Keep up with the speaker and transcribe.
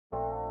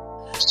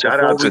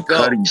Shout Before out to we go,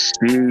 Cuddie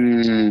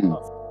C.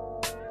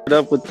 What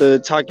up with the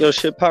Talk Your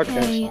Shit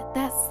podcast? Hey,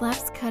 that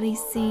slaps, Cuddie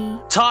C.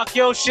 Talk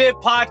Your Shit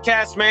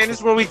podcast, man. This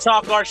is where we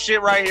talk our shit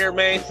right here,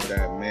 man. It's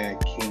that man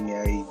King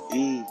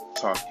AD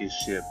Talk Your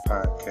Shit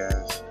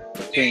podcast.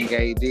 King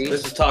AD.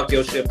 This is Talk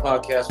Your Shit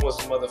podcast. Once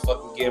a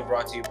motherfucking again,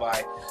 brought to you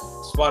by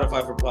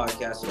Spotify for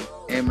podcasting.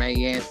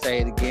 MAN,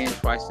 say it again.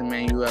 Twice the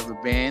man you ever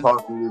been.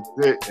 Talking your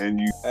shit and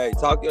you. Hey,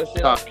 Talk Your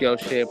Shit. Talk Your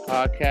Shit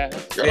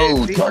podcast.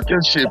 Yo, Talk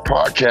Your Shit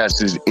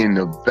podcast is in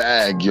the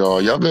bag,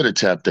 y'all. Y'all better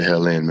tap the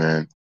hell in,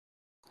 man.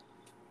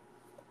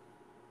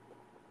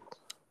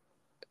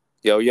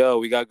 Yo,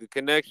 we got good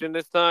connection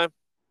this time?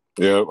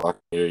 Yep, I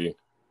can hear you.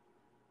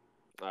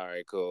 All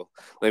right, cool.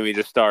 Let me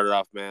just start it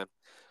off, man.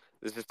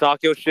 This is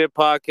Talk Your Shit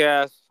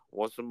podcast.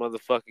 Once a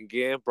motherfucking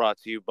again, brought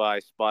to you by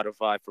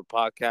Spotify for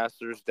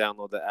podcasters.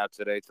 Download the app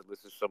today to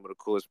listen to some of the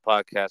coolest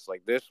podcasts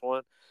like this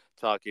one,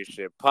 Talk Your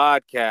Shit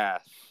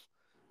podcast.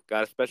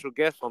 Got a special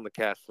guest on the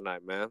cast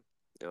tonight, man.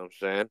 You know what I'm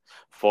saying?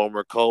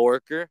 Former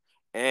coworker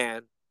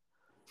and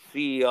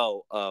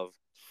CEO of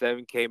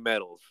 7K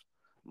Metals.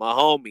 My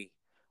homie,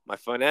 my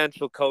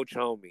financial coach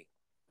homie,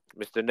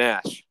 Mr.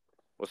 Nash.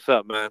 What's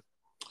up, man?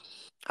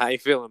 How you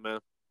feeling,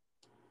 man?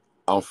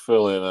 I'm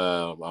feeling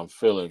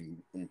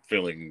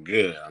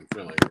good. I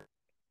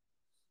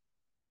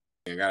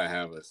gotta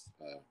have a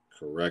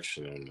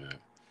correction on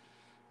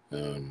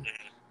that.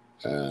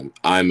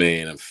 I'm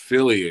an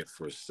affiliate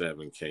for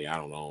 7K. I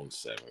don't own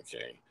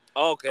 7K.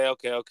 Okay. I own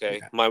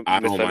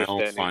my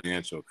own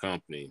financial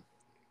company.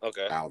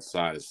 Okay.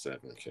 Outside of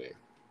 7K.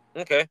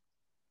 Okay.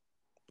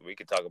 We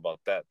can talk about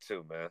that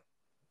too, man.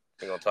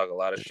 We're gonna talk a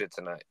lot of shit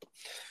tonight.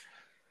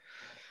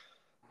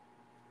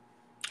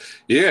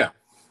 Yeah.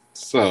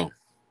 So.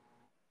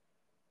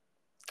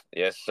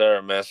 Yes,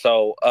 sir, man.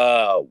 So,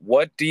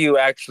 what do you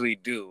actually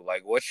do?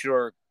 Like,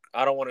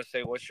 I don't want to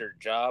say what's your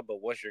job,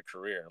 but what's your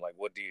career? Like,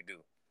 what do you do?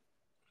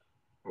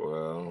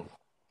 Well,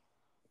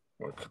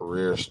 my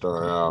career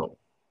started out,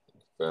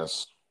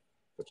 that's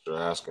what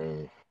you're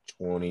asking,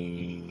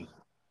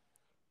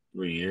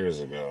 23 years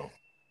ago.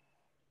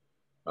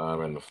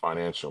 I'm in the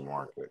financial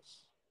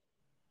markets.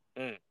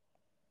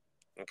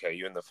 Okay,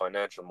 you in the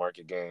financial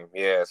market game.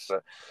 Yeah,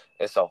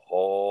 it's a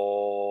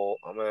whole,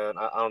 man,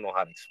 I don't know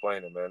how to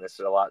explain it, man. There's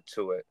a lot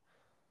to it,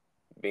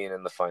 being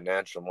in the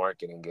financial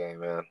marketing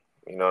game, man.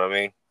 You know what I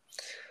mean?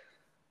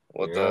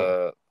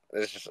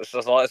 It's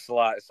a lot to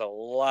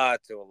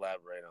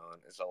elaborate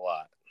on. It's a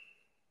lot.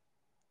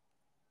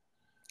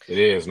 It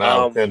is.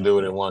 Now we can do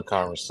it in one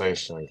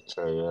conversation, I can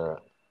tell you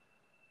that.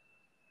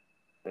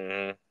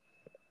 Mm-hmm.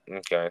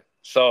 Okay.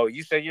 So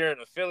you said you're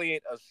an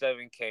affiliate of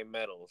 7K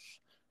Metals.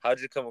 How'd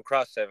you come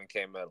across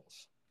 7K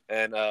Metals?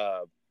 And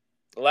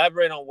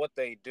elaborate on what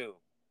they do.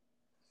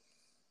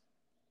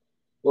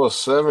 Well,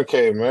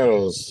 7K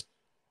Metals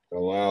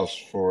allows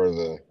for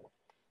the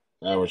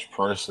average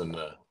person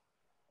to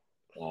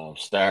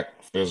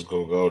stack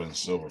physical gold and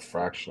silver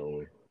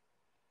fractionally.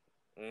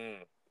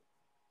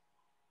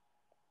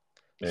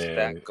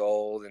 Stack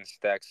gold and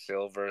stack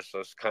silver.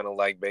 So it's kind of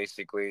like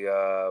basically,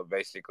 how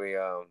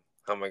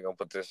am I gonna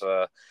put this?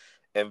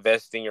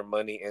 Investing your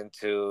money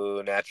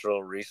into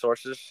natural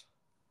resources,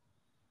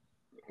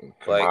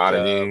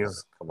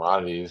 Commodities.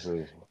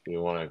 If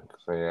you want to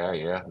say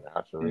yeah,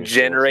 natural resources.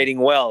 Generating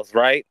wealth,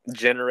 right?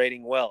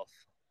 Generating wealth.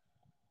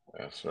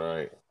 That's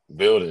right.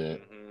 Building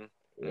it.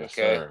 Mm-hmm. Yes,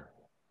 okay. Sir.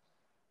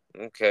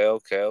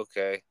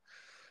 Okay.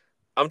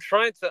 I'm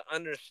trying to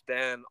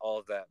understand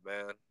all that,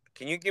 man.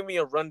 Can you give me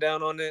a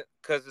rundown on it?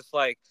 Because it's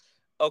like,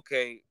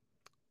 okay,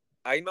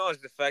 I acknowledge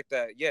the fact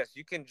that, yes,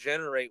 you can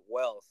generate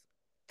wealth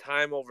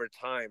time over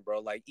time, bro.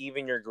 Like,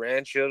 even your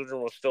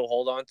grandchildren will still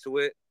hold on to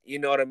it. You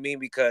know what I mean?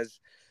 Because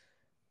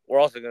we're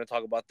also going to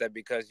talk about that,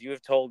 because you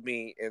have told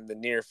me in the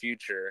near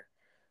future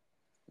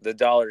the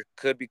dollar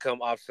could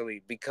become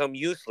obsolete, become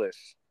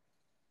useless.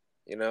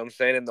 You know what I'm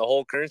saying? And the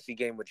whole currency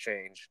game would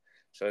change.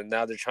 So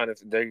now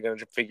they're going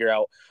to figure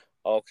out,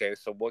 okay,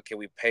 so what can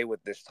we pay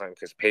with this time?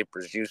 Because paper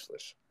is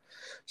useless.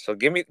 So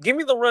give me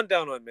the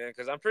rundown on it, man,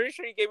 because I'm pretty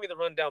sure you gave me the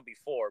rundown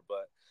before,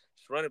 but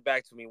just run it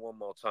back to me one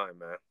more time,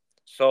 man.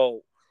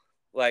 So,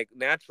 like,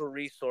 natural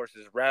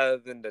resources rather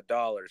than the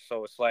dollar.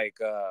 So it's like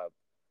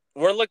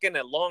we're looking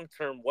at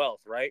long-term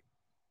wealth, right?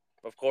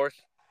 Of course.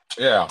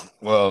 Yeah.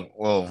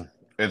 Well,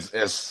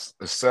 it's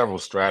several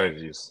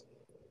strategies.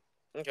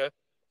 Okay.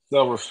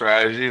 Several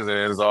strategies,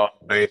 and it's all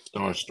based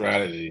on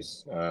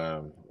strategies.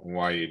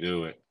 Why you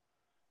do it.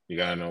 You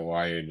gotta know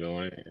why you're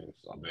doing it. And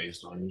it's all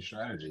based on your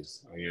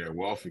strategies, your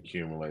wealth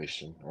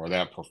accumulation, or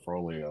that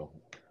portfolio.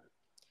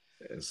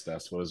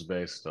 That's what it's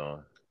based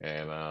on.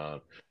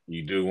 And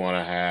you do want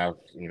to have,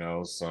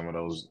 some of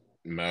those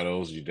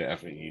metals. You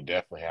definitely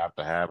have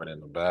to have it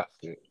in the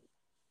basket.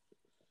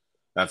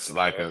 That's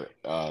like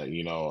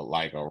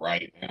like a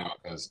right now,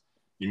 because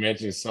you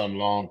mentioned some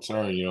long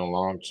term.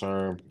 Long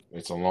term,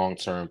 it's a long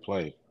term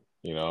play.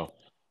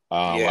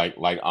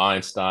 Like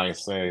Einstein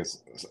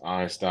says,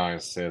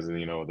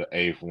 the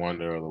eighth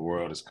wonder of the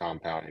world is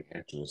compounding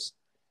interest.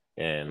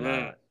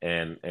 And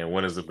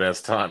when is the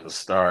best time to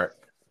start?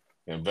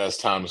 And best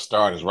time to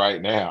start is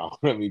right now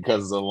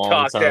because it's a long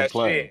Talk term that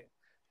play. shit.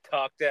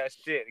 Talk that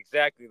shit.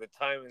 Exactly. The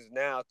time is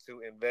now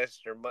to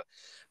invest your money.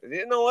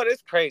 You know what?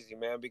 It's crazy,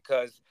 man,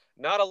 because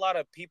not a lot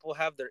of people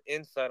have their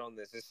insight on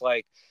this. It's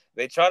like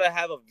they try to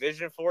have a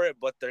vision for it,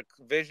 but their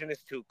vision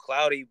is too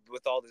cloudy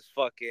with all this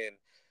fucking,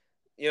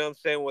 you know what I'm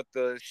saying, with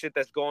the shit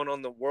that's going on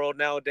in the world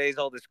nowadays,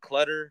 all this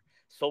clutter,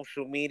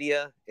 social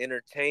media,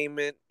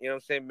 entertainment, you know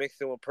what I'm saying,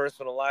 mixing with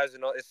personal lives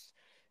and all.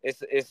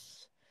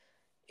 It's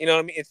you know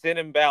what I mean? It's an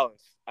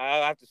imbalance. I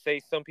have to say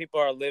some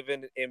people are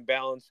living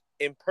imbalanced,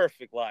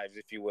 imperfect lives,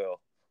 if you will.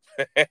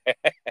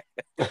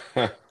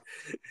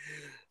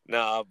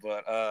 Nah,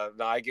 but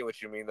no, I get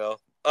what you mean though.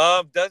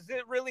 Does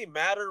it really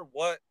matter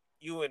what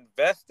you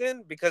invest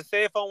in? Because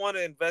say if I want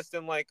to invest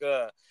in like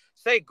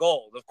say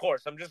gold, of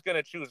course, I'm just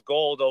gonna choose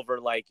gold over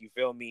like you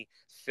feel me,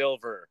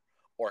 silver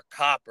or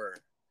copper.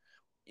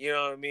 You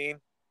know what I mean?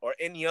 Or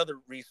any other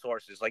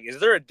resources. Like, is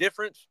there a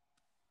difference?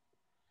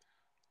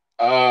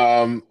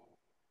 um,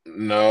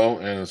 no,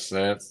 in a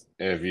sense,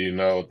 if you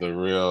know what the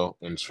real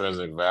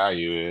intrinsic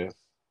value is.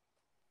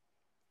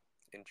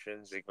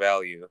 Intrinsic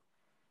value.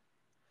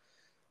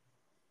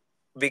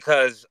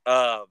 Because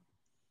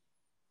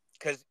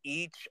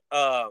each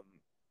how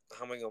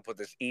am I gonna put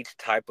this? Each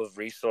type of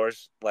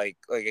resource, like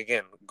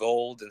again,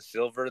 gold and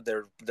silver,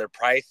 their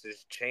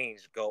prices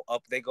change, go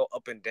up. They go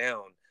up and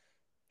down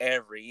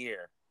every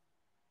year.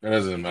 It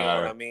doesn't You get what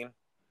I matter. mean?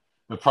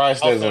 The price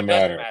Oh, so doesn't it doesn't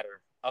matter.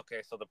 matter.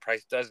 Okay, so the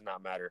price does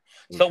not matter.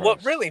 The So what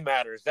price. really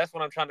matters? That's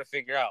what I'm trying to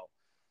figure out.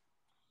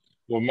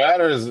 What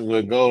matters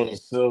with gold and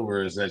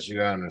silver is that you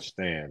gotta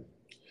understand.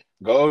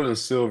 Gold and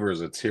silver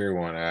is a tier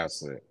one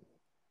asset.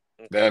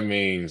 Okay. That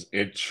means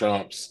it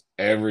trumps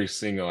every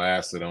single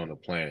asset on the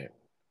planet.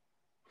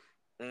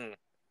 Mm,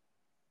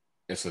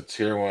 It's a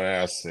tier one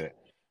asset.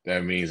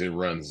 That means it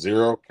runs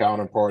zero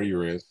counterparty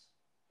risk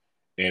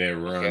and it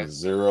okay. runs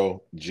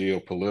zero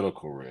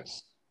geopolitical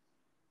risk.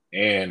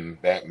 And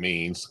that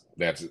means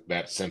that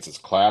since it's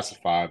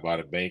classified by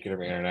the Banking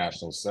of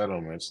International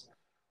Settlements,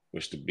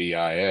 which the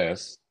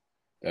BIS,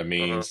 that Uh huh.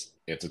 means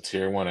it's a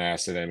tier one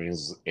asset. That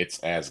means it's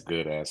as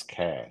good as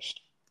cash.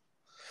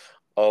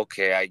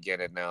 Okay, I get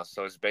it now.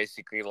 So it's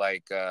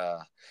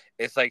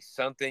like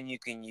something you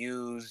can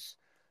use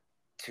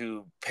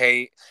to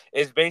pay.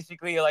 It's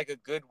basically like a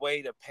good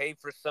way to pay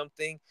for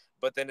something,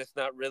 but then it's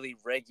not really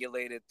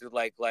regulated through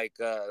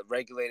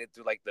regulated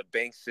through like the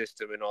bank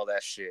system and all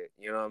that shit.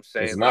 You know what I'm It's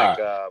saying? Like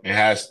not. It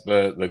has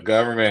the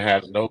government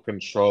has no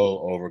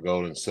control over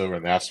gold and silver,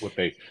 and that's what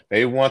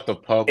they want the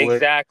public.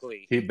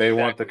 exactly, They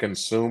want the exactly.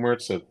 consumer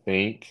to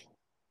think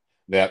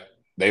that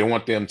they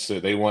want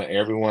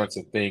everyone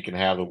to think and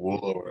have the wool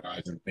over their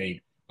eyes and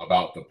think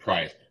about the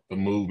price, the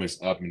movements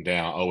up and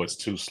down. Oh, it's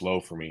too slow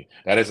for me.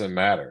 That doesn't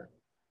matter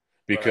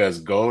Right. because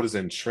gold is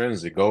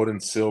intrinsic. Gold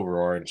and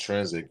silver are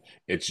intrinsic.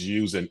 It's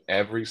used in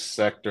every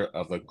sector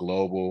of the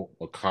global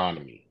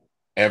economy.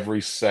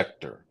 Every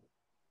sector.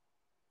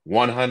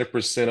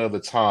 100% of the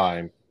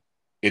time,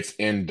 it's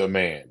in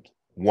demand.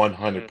 Mm,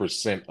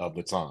 100% of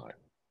the time.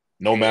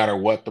 No yeah. matter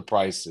what the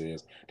price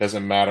is,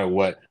 doesn't matter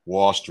what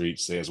Wall Street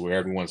says, where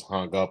everyone's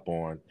hung up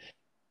on,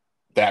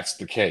 that's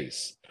the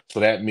case. So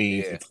that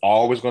means Yeah. it's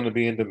always going to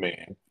be in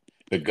demand.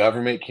 The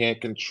government can't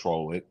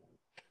control it,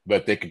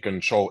 but they can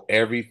control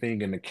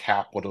everything in the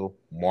capital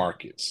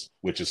markets,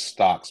 which is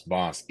stocks,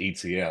 bonds,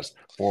 ETFs,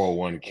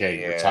 401k,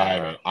 Yeah.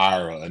 retirement,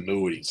 IRA,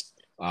 annuities,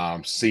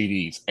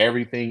 CDs,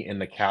 everything in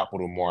the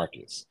capital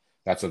markets.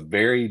 That's a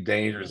very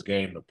dangerous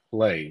game to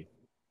play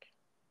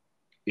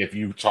if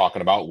you're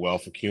talking about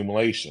wealth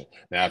accumulation.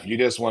 Now, if you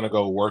just want to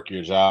go work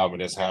your job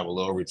and just have a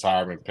little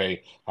retirement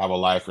pay, have a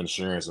life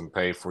insurance and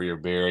pay for your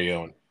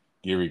burial and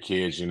give your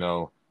kids,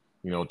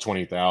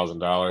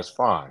 $20,000,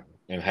 fine.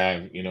 And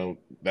have,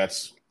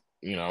 that's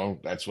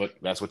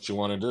that's what you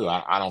want to do.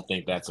 I don't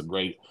think that's a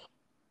great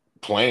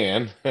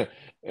plan. No,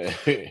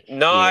 you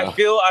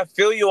know. I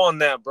feel you on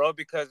that, bro.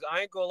 Because I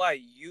ain't gonna lie,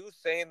 you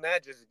saying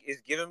that just is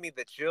giving me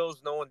the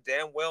chills, knowing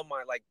damn well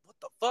my like, what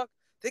the fuck?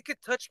 They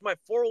could touch my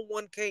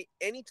 401k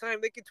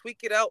anytime. They could tweak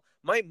it out.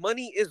 My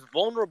money is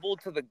vulnerable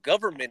to the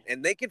government,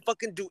 and they can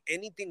fucking do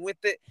anything with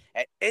it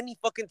at any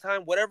fucking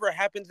time. Whatever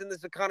happens in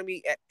this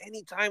economy at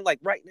any time, like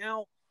right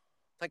now,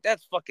 like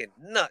that's fucking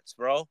nuts,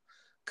 bro.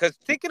 Cause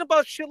thinking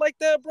about shit like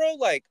that, bro,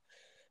 like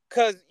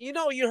because you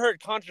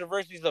heard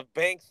controversies of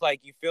banks,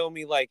 like you feel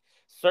me, like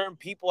certain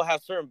people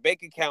have certain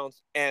bank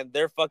accounts and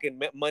their fucking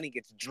money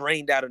gets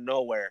drained out of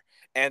nowhere,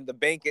 and the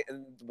bank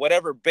and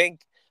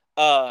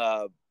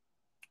uh,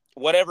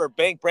 whatever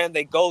bank brand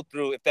they go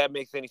through, if that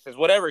makes any sense,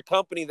 whatever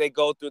company they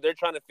go through, they're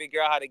trying to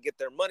figure out how to get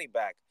their money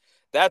back.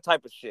 That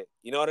type of shit.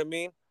 You know what I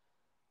mean?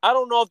 I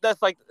don't know if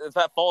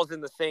that falls in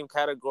the same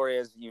category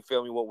as you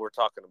feel me what we're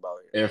talking about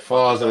here. It But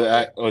falls in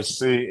that, let's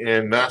see,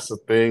 and that's the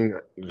thing,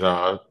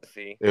 John.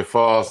 see, It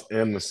falls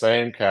in the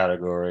same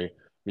category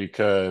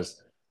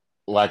because,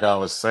 like I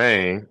was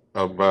saying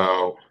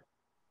about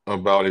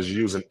is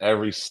using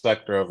every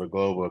sector of the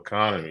global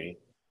economy,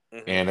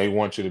 mm-hmm. and they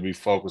want you to be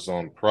focused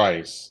on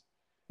price.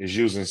 Is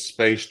using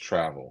space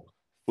travel,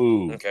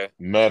 food, Okay,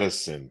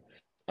 medicine,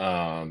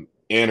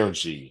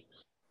 energy,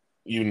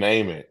 you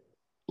name it,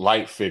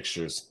 light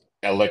fixtures,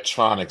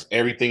 electronics,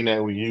 everything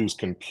that we use,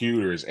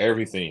 computers,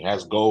 everything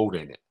has gold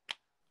in it.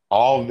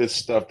 All this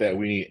stuff that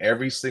we need,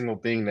 every single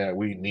thing that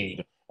we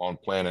need on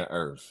planet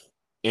Earth,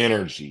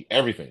 energy,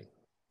 everything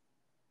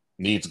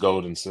needs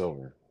gold and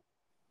silver.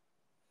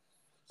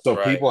 So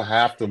Right. people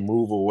have to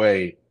move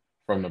away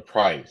from the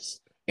price.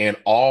 And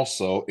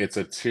also, it's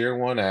a tier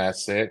one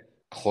asset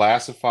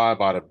classified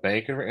by the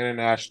Bank of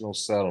International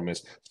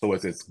Settlements. So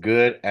it's as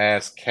good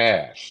as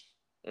cash.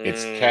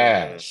 It's Mm,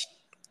 cash.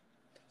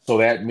 So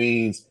that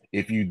means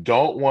if you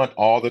don't want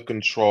all the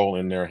control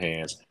in their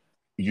hands,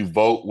 you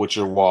vote with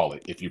your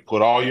wallet. If you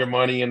put all your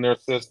money in their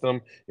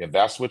system, if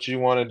that's what you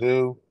want to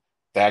do,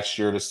 that's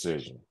your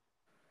decision.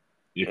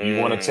 If you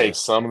want to take mm.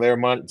 some of their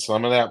money,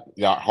 some of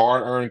that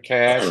hard-earned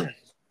cash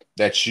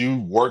that you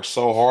worked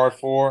so hard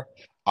for,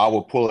 I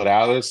will pull it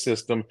out of the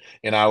system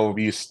and I will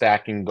be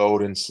stacking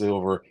gold and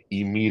silver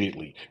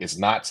immediately. It's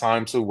not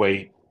time to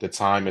wait. The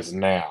time is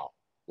now,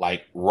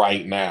 like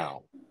right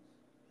now.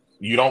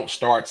 You don't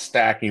start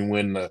stacking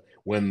when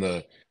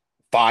the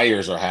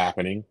fires are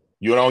happening.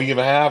 You don't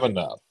even have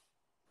enough.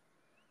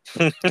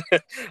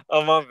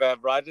 Oh my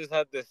bad, bro. I just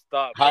had this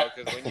thought, How, bro.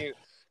 Because when you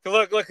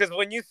look, because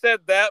when you said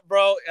that,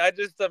 bro, I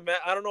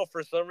don't know,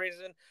 for some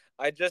reason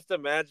I just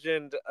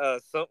imagined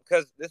some,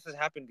 because this has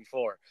happened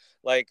before.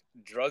 Like,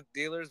 drug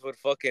dealers would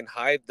fucking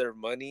hide their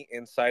money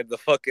inside the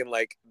fucking,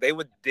 like, they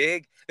would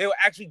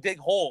actually dig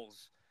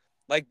holes.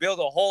 Like, build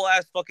a whole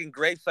ass fucking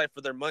gravesite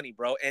for their money,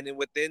 bro. And then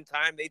within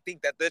time, they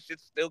think that this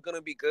shit's still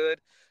gonna be good.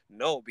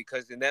 No,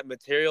 because in that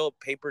material,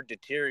 paper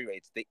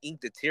deteriorates, the ink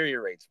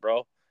deteriorates,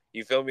 bro.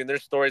 You feel me? And their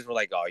stories were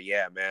like, oh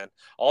yeah, man.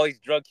 All these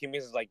drug kingpins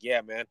is like,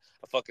 yeah, man.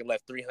 I fucking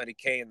left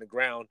 300K in the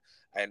ground,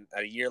 and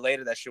a year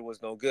later, that shit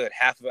was no good.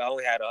 Half of it, I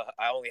only had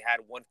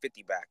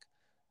 150 back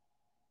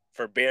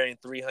for burying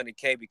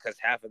 300K because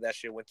half of that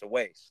shit went to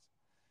waste.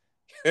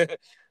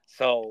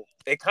 So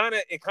it kind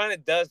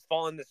of does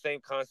fall in the same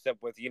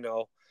concept with,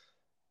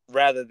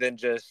 rather than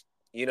just,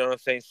 you know what I'm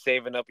saying,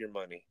 saving up your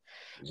money.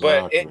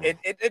 But it exactly. it,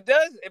 it, it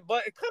does,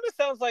 but it kind of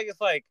sounds like it's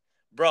like,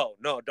 bro,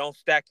 no, don't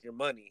stack your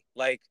money.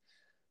 Like,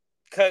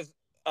 because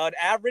an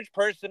average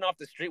person off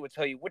the street would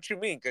tell you, what you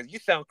mean? Because you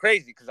sound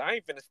crazy, because I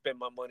ain't finna spend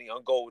my money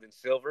on gold and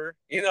silver.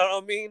 You know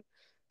what I mean?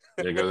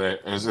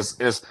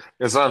 Because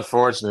it's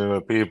unfortunate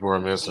that people are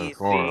You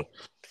misinformed.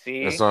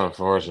 see, It's see,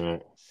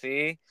 unfortunate.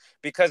 see,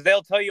 because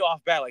they'll tell you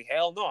off bat, like,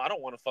 hell no, I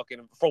don't want to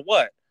fucking, for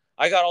what?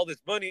 I got all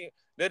this money.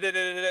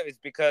 It's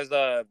because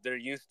they're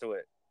used to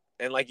it.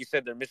 And like you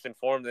said, they're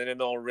misinformed. They don't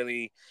know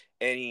really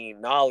any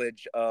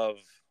knowledge of,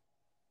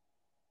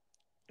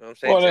 you know what I'm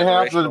saying, Well,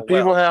 generational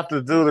people wealth. have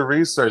to do the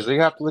research. They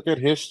have to look at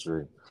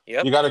history.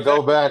 Yep, You got to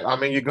go exactly. back. I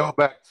mean, you go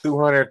back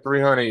 200,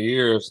 300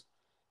 years,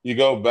 you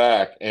go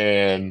back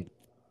and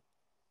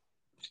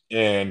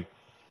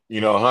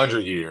 100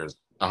 years,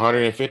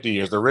 150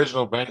 years. The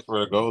original banks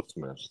were the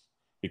goldsmiths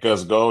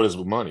because gold is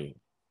money.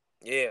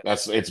 Yeah,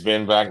 It's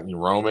been back in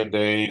Roman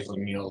days,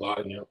 and a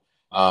lot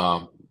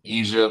of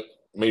Egypt.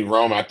 I mean,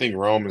 Rome. I think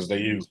Romans they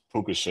use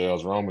puka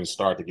shells. Romans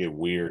start to get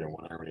weird and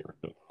whatever they were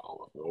doing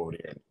all over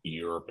there in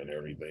Europe and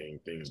everything.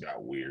 Things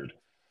got weird,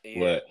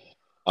 yeah,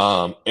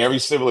 but every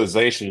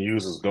civilization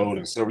uses gold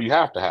and silver. You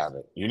have to have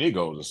it. You need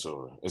gold and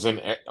silver. It's in,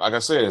 like I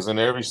said, it's in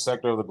every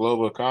sector of the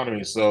global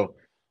economy. So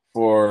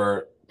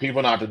for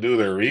people not to do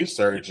their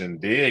research and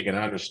dig and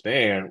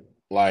understand,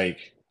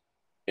 like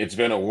it's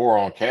been a war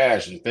on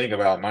cash. You think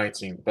about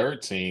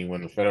 1913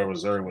 when the Federal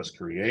Reserve was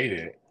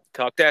created.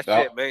 talk that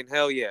That shit, man.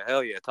 Hell yeah,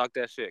 hell yeah. Talk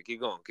that shit.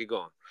 Keep going, keep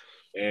going.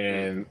 Mm,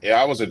 and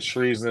that was a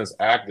treasonous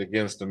act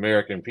against the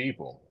American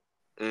people.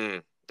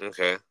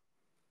 okay.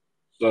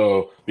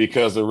 So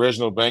because the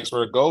original banks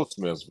were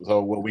goldsmiths,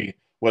 so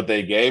what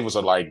they gave was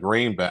like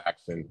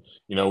greenbacks, and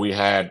we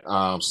had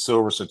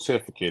silver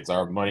certificates.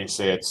 Our money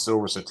said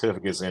silver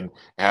certificates and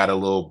had a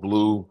little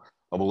blue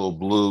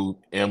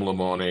emblem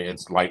on it.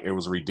 It's like it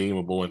was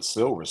redeemable in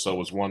silver, so it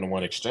was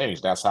one-to-one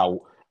exchange. That's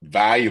how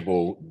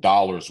valuable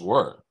dollars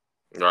were,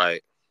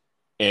 Right.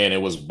 and it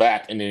was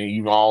backed. And then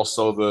even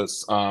also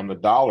the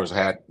dollars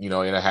had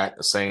it had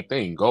the same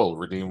thing, gold,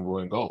 redeemable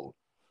in gold.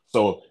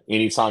 So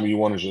anytime you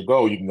wanted your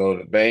gold, you can go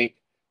to the bank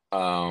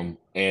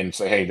and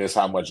say, hey, this is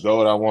how much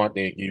gold I want.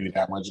 They give you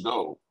that much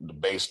gold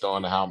based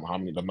on how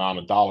many the amount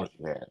of dollars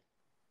you had.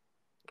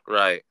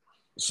 Right.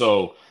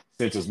 So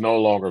since it's no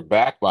longer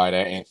backed by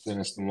that, and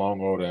since it's no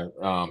longer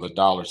the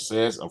dollar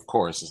says, of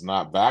course, it's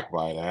not backed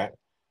by that,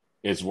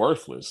 it's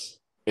worthless.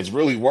 It's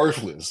really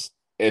worthless.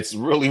 It's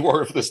really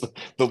worthless.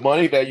 The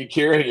money that you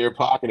carry in your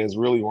pocket is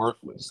really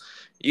worthless.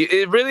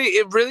 It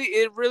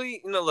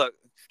really, look,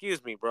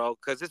 excuse me, bro,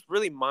 because it's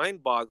really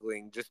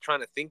mind-boggling just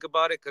trying to think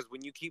about it. Because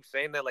when you keep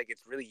saying that, like,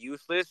 it's really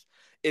useless,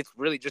 it's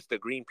really just a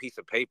green piece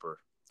of paper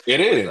It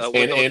with is,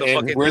 and the and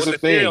fucking where's with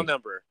the the serial thing?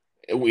 number,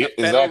 a Federal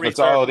Exactly, that's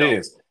all Reserve it note.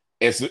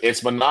 is.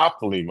 It's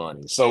monopoly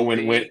money. So when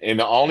See, and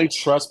the only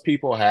trust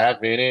people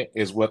have in it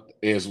is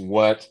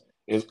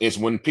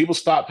when people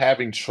stop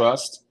having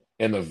trust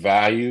in the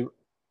value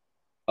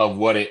of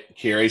what it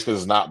carries because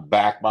it's not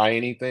backed by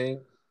anything.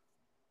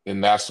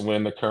 and that's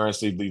when the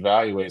currency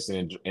devaluates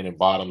and it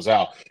bottoms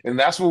out. And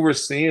that's what we're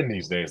seeing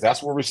these days.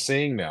 That's what we're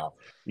seeing now.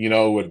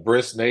 With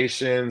BRICS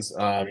nations,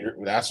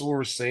 that's what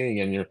we're seeing,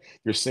 and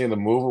you're seeing the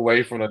move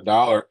away from the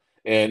dollar.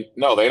 And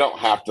no, they don't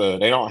have to.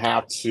 They don't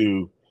have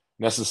to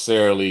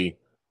necessarily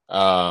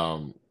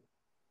do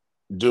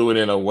it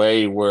in a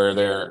way where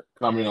they're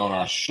coming on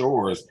our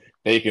shores.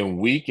 They can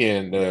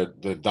weaken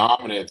the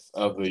dominance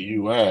of the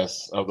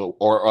U.S. of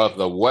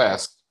the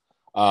West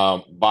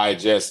by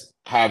just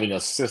having a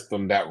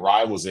system that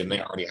rivals it. And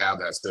they already have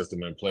that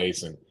system in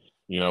place, and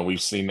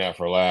we've seen that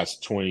for the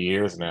last 20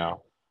 years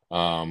now.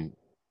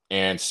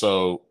 And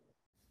so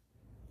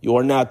you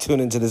are now tuned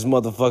into this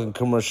motherfucking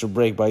commercial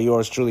break by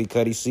yours truly,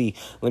 Cuddie C.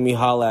 Let me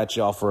holla at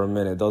y'all for a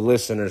minute. The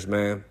listeners,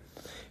 man,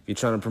 if you're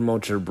trying to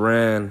promote your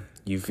brand,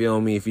 you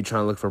feel me? If you're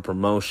trying to look for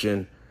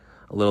promotion,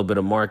 a little bit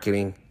of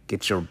marketing,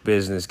 get your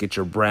business, get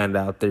your brand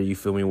out there, you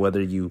feel me?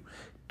 Whether you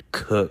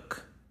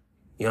cook,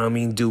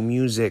 do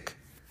music,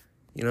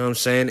 you know what I'm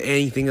saying?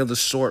 Anything of the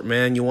sort,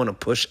 man, you want to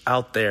push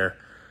out there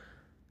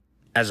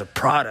as a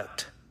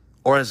product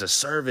or as a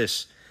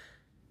service,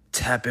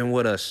 tap in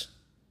with us.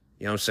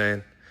 You know what I'm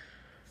saying?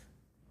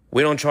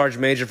 We don't charge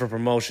major for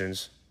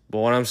promotions, but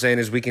what I'm saying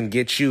is we can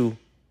get your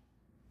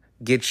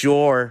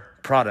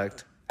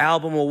product,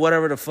 album, or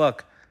whatever the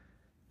fuck,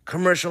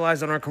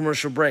 commercialized on our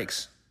commercial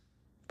breaks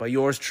by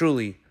yours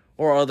truly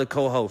or other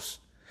co-hosts.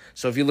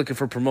 So if you're looking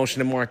for promotion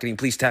and marketing,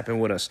 please tap in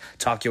with us.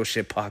 Talk Your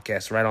Shit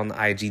Podcast right on the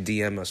IG.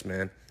 DM us,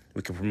 man.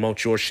 We can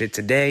promote your shit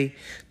today,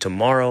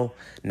 tomorrow,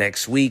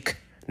 next week,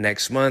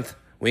 next month.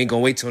 We ain't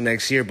gonna wait till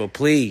next year, but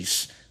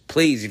please,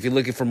 if you're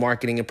looking for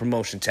marketing and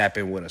promotion, tap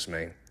in with us,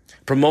 man.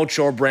 Promote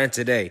your brand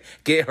today.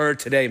 Get heard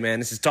today, man.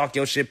 This is Talk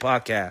Your Shit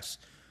Podcast.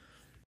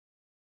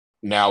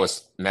 Now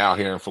it's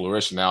here in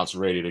fruition. Now it's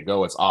ready to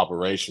go. It's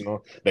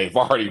operational. They've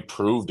already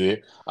proved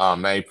it.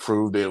 They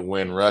proved it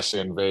when Russia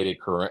invaded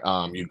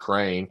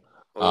Ukraine,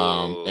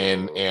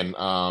 and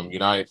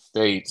United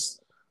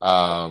States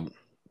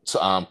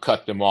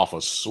cut them off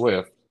of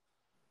SWIFT,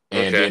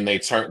 and then they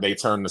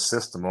turned the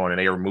system on, and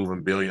they were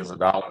moving billions of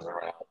dollars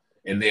around.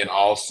 And then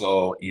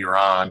also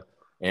Iran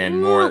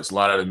and a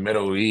lot of the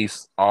Middle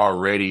East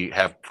already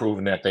have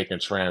proven that they can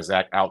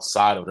transact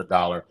outside of the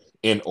dollar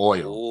in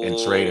oil and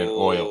trade in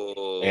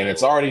oil. And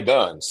it's already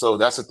done. So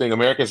that's the thing.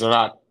 Americans are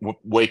not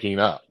waking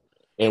up.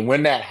 And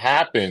when that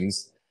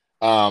happens,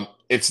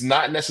 it's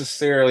not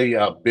necessarily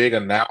a big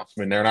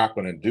announcement. They're not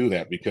going to do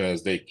that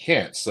because they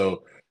can't.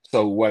 So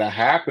what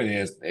happened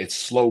is it's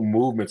slow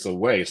movements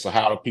away. So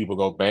how do people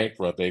go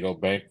bankrupt? They go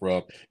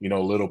bankrupt,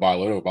 little by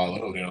little,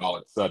 and all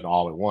of a sudden,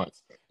 all at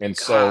once. And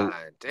so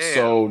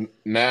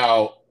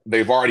now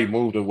they've already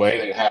moved away.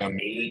 They had a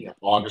meeting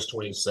August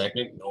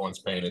 22nd. No one's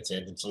paying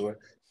attention to it.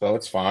 So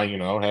it's fine,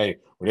 hey,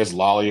 we're just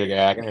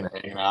lollygagging and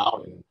hanging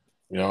out, and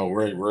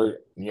we're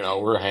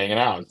hanging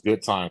out. It's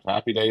good times.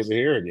 Happy days are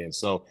here again.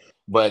 So,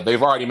 but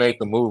they've already made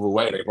the move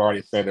away. They've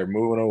already said they're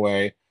moving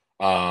away.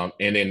 And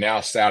then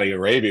now Saudi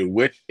Arabia,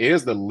 which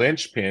is the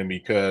linchpin,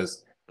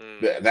 because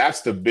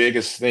that's the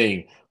biggest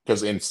thing.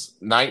 Because in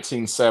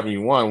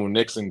 1971, when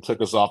Nixon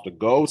took us off the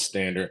gold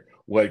standard,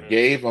 what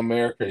gave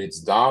America its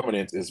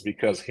dominance is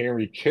because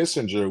Henry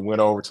Kissinger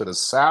went over to the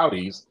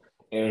Saudis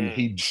and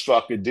he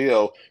struck a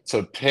deal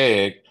to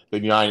peg the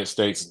United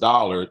States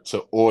dollar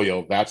to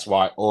oil. That's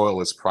why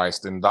oil is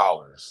priced in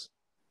dollars.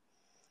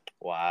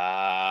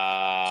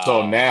 Wow.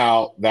 So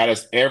now that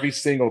is every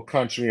single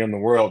country in the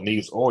world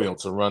needs oil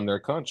to run their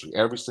country.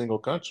 Every single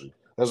country.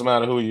 Doesn't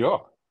matter who you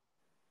are.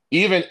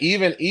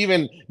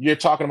 Even you're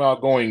talking about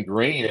going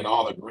green and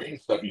all the green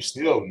stuff, you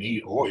still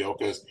need oil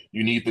because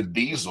you need the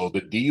diesel.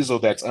 The diesel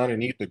that's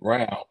underneath the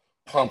ground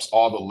pumps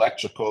all the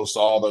electrical, so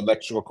all the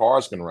electrical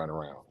cars can run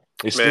around.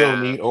 They still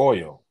need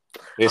oil.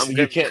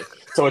 You can't.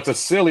 So it's a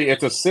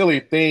silly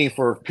thing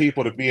for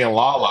people to be in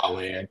la la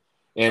land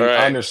and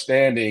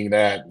understanding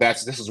that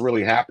this is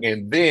really happening.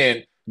 And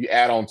then you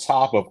add on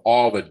top of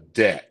all the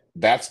debt.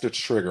 That's the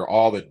trigger.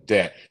 All the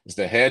debt. It's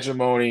the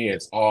hegemony.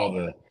 It's all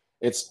the.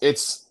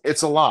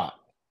 It's a lot,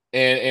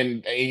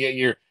 and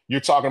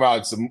you're talking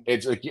about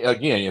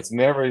it's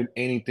never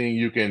anything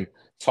you can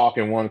talk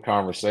in one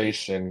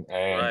conversation,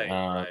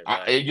 and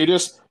you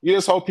just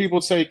hope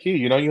people take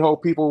heed. You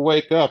hope people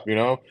wake up.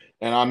 And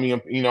I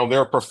mean, there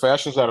are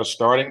professions that are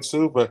starting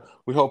to, but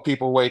we hope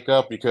people wake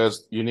up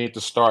because you need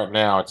to start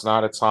now. It's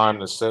not a time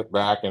to sit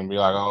back and be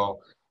like,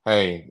 oh,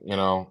 hey,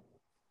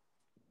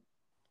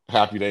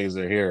 happy days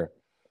are here.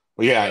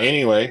 But yeah,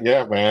 anyway,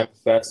 man,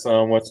 that's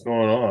what's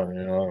going on,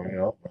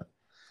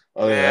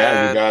 Other than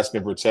that, you guys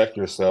can protect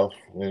yourself.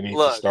 You need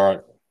to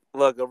start.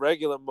 Look, a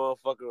regular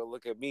motherfucker would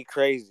look at me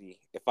crazy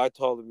if I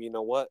told him, you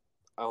know what?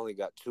 I only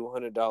got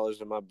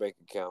 $200 in my bank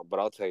account, but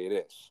I'll tell you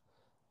this.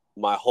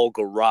 My whole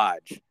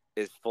garage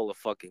is full of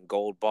fucking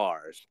gold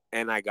bars,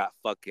 and I got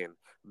fucking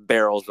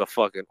barrels of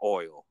fucking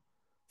oil.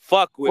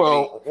 Fuck with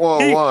me.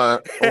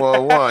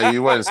 One,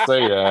 you wouldn't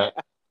say that.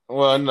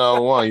 Well,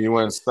 no, one, you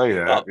wouldn't say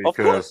that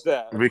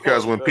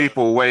because when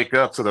people wake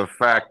up to the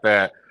fact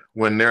that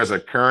when there's a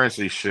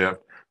currency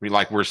shift,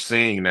 we're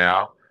seeing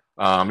now,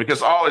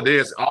 Because all it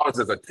is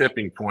a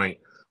tipping point.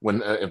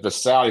 When if the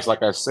Saudis,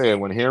 like I said,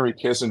 when Henry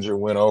Kissinger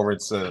went over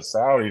to the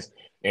Saudis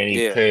and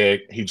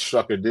he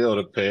struck a deal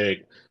to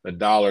peg the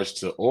dollars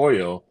to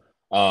oil.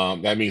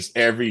 That means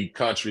every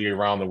country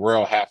around the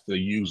world has to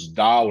use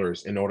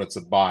dollars in order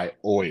to buy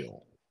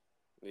oil.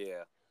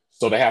 Yeah.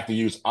 So they have to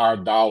use our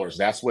dollars.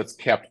 That's what's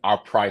kept our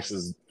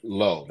prices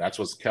low. That's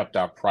what's kept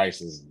our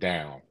prices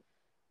down.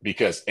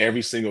 Because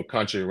every single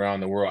country around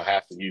the world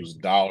has to use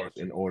dollars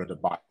in order to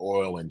buy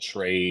oil and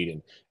trade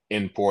and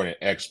import and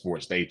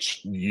exports. They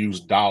use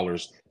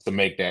dollars to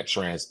make that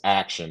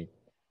transaction.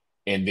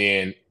 And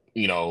then,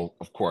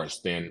 of course,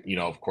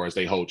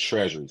 they hold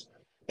treasuries.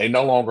 They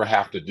no longer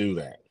have to do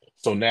that.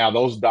 So now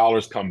those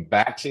dollars come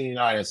back to the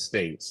United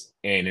States,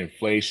 and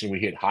inflation, we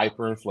hit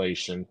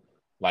hyperinflation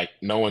like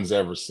no one's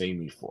ever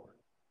seen before.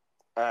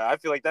 I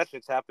feel like that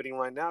shit's happening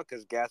right now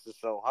because gas is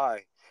so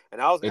high. And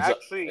I was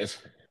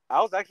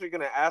actually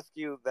going to ask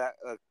you that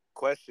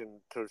question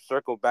to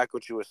circle back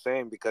what you were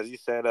saying, because you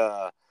said,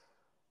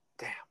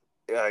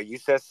 you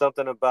said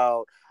something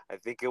about, I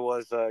think it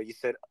was, you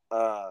said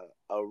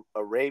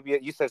Arabia.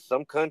 You said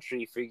some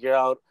country figure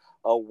out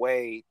a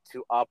way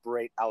to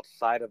operate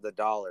outside of the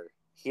dollar.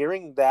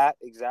 Hearing that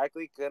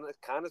exactly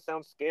kind of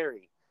sounds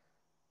scary,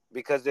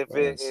 because if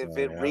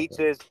it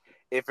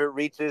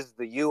reaches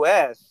the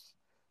U.S.,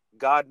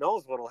 God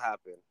knows what'll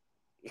happen.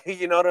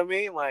 You know what I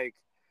mean? Like,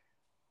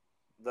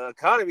 the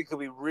economy could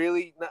be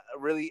really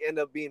end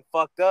up being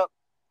fucked up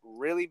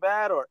really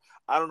bad, or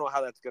I don't know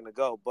how that's gonna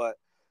go, but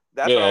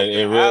that's what I was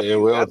gonna ask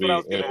you. That's what I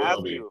was gonna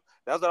ask you.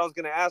 That's what I was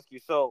gonna ask you.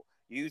 So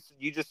you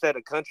just said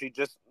a country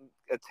just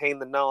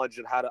attained the knowledge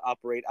of how to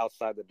operate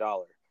outside the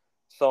dollar.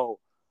 So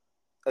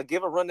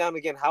give a rundown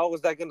again. How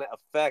was that gonna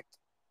affect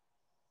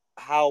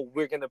how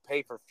we're gonna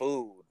pay for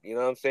food? You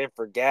know what I'm saying?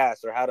 For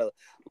gas, or how to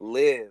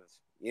live.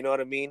 You know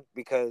what I mean?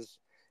 Because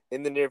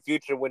in the near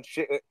future,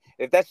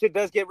 if that shit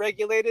does get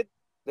regulated,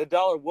 the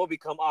dollar will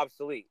become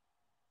obsolete.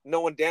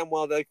 Knowing damn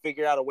well they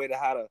figure out a way to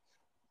how to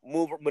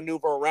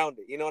maneuver around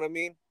it. You know what I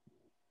mean?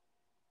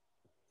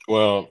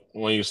 Well,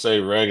 when you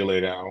say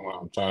regulated,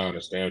 I'm trying to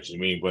understand what you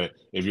mean. But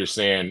if you're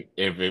saying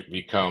if it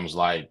becomes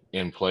like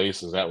in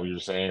place, is that what you're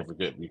saying?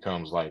 If it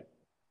becomes like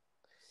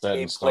set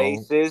in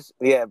stone? Places,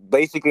 yeah,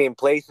 basically in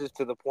places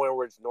to the point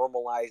where it's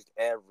normalized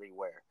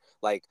everywhere.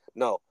 Like,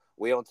 no,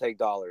 we don't take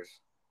dollars.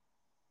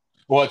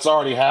 Well, it's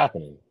already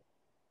happening.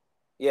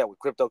 Yeah, with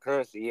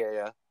cryptocurrency,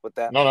 yeah, with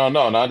that. No,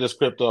 not just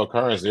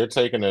cryptocurrency. They're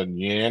taking a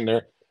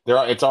yen.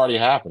 It's already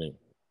happening.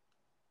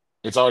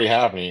 It's already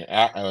happening.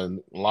 A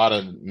lot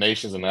of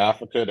nations in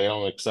Africa, they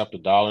don't accept the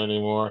dollar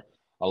anymore.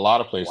 A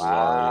lot of places are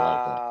already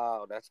like that.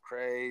 Wow, that's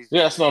crazy.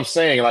 Yeah, that's what I'm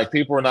saying. Like,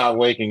 people are not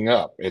waking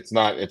up. It's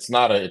not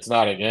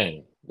a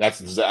game.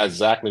 That's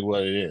exactly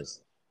what it is.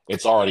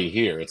 It's already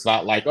here. It's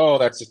not like, oh,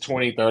 that's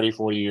 20, 30,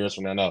 40 years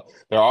from now. No,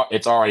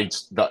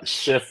 the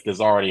shift is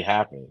already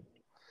happening.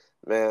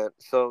 Man,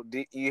 so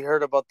you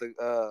heard about the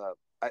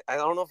I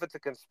don't know if it's a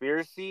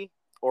conspiracy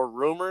or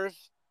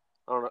rumors.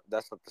 I don't know.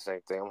 That's not the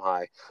same thing. I'm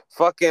high.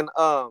 Fucking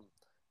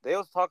they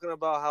was talking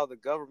about how the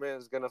government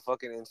is gonna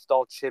fucking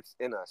install chips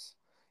in us.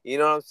 You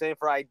know what I'm saying?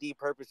 For ID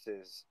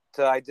purposes,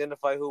 to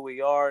identify who we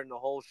are and the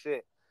whole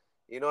shit.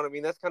 You know what I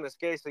mean? That's kind of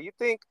scary. So you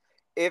think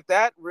if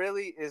that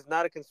really is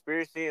not a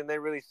conspiracy and they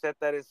really set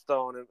that in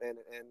stone and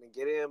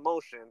get it in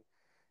motion,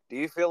 do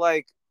you feel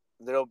like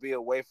there'll be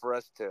a way for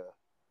us to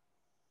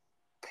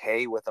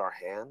pay with our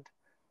hand?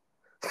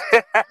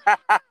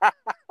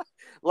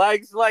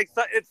 it's like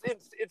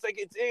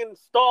it's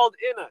installed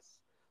in us.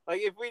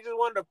 Like, if we just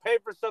wanted to pay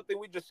for something,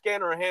 we just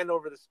scan our hand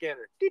over the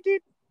scanner.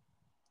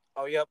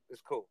 Oh, yep,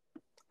 it's cool.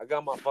 I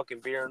got my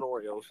fucking beer and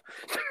Oreos.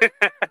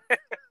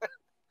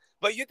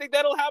 But you think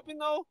that'll happen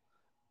though?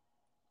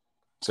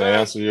 To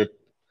answer your...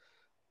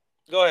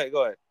 Go ahead.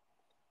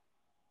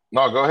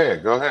 No, go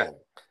ahead.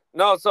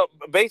 No, so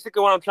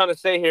basically what I'm trying to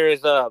say here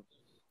is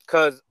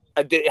because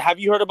have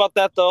you heard about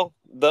that though?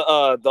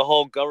 The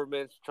whole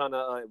government's trying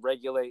to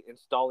regulate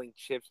installing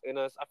chips in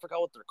us. I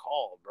forgot what they're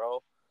called,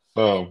 bro.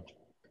 So,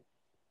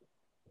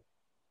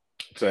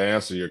 to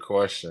answer your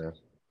question,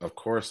 of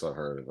course I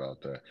heard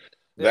about that.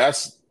 Yeah.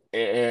 That's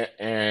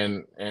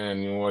and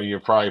what you're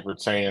probably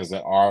pertaining is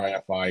the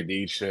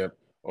RFID chip,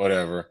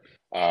 whatever.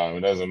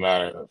 It doesn't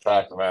matter. The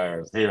fact of the matter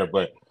is here,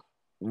 but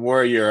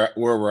where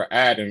we're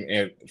at,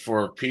 and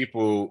for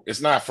people, it's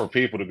not for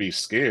people to be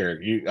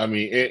scared.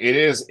 It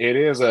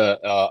is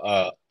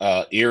a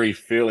eerie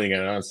feeling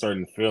and an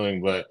uncertain feeling,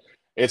 but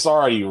it's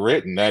already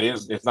written.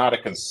 It's not a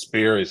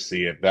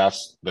conspiracy, if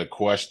that's the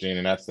question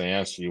and that's the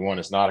answer you want.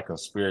 It's not a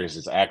conspiracy.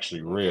 It's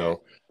actually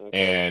real.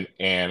 Okay.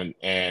 And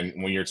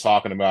when you're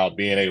talking about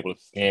being able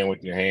to scan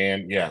with your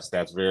hand, yes,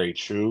 that's very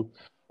true.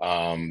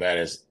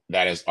 That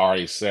is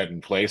already set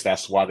in place.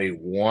 That's why they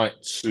want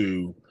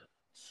to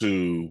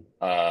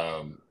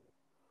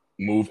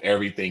move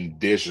everything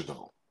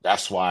digital.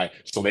 That's why,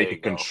 so they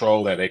can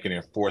control that, they can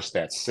enforce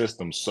that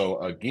system. So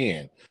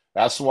again,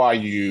 that's why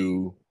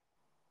you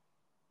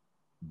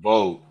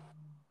vote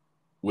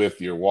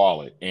with your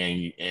wallet,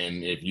 and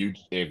if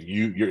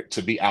you're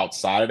to be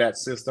outside of that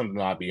system,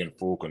 not be in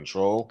full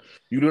control,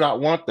 you do not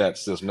want that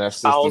system. That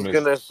I was system is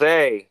gonna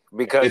say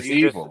because it's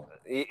you just evil.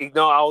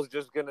 no, I was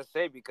just gonna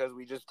say because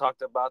we just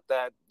talked about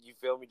that. You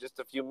feel me? Just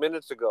a few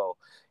minutes ago.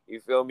 You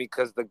feel me?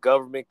 Because the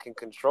government can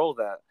control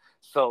that.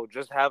 So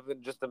just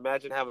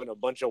imagine having a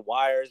bunch of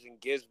wires and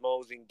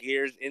gizmos and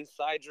gears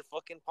inside your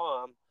fucking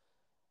palm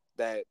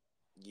that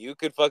you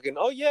could fucking.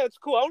 Oh yeah, it's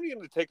cool. I don't need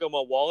to take out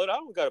my wallet. I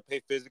don't gotta pay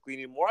physically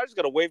anymore. I just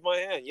gotta wave my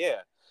hand. Yeah.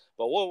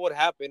 But what would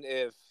happen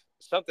if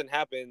something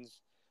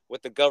happens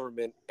with the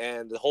government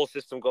and the whole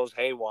system goes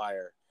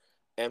haywire?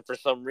 And for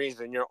some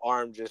reason your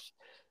arm just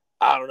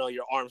I don't know,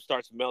 your arm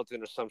starts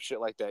melting or some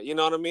shit like that. You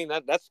know what I mean?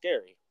 That's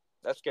scary.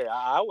 That's scary.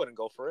 I wouldn't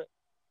go for it.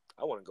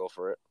 I wouldn't go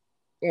for it.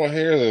 Well,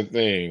 here's the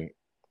thing.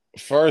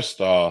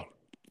 First off,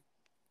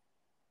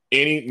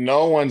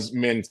 no one's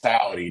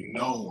mentality,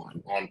 no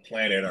one on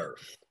planet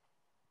Earth,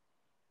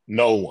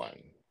 no one,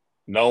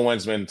 no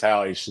one's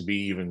mentality should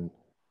be even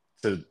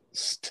to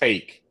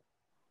take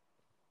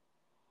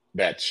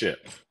that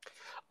chip.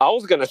 I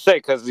was gonna say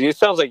because it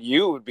sounds like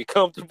you would be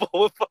comfortable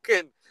with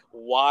fucking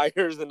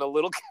wires and a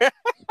little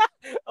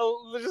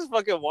just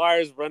fucking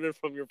wires running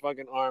from your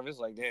fucking arm. It's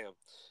like, damn,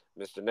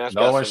 Mr. Nash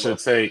No got one some.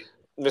 should take.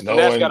 Mr. No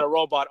Nash got one. a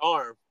robot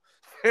arm.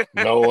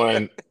 No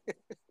one.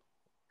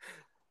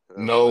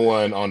 No man.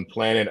 one on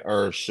planet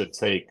Earth should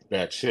take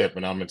that chip,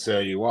 and I'm gonna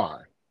tell you why.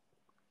 Talk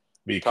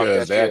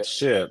Because that that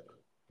shit. chip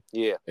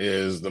Yeah.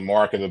 is the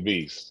mark of the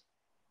beast.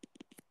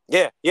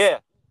 Yeah.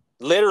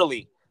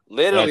 Literally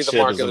That the chip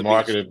mark is of the the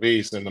mark beast. of the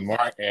beast, and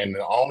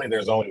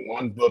there's only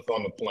one book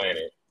on the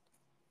planet.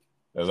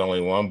 There's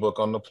only one book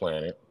on the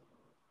planet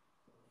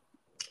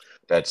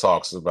that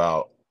talks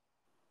about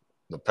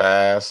the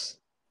past,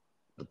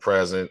 the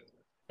present,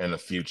 and the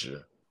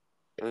future.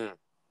 Mm.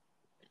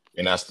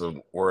 And that's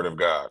the Word of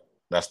God.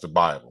 That's the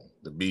Bible,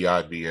 the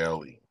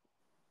Bible.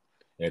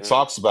 And it Mm.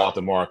 talks about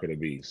the mark of the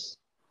beast.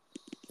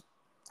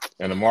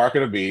 And the mark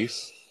of the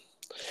beast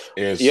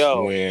is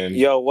when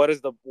what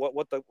is the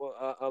what the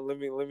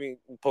let me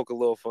poke a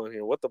little fun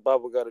here. What the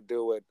Bible got to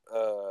do with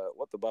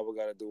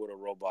a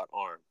robot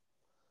arm?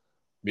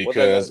 What that got to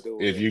because do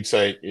with if it?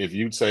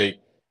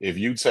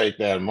 you take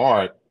that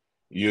mark,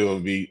 you'll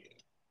be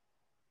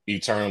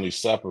eternally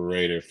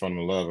separated from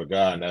the love of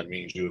God, and that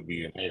means you'll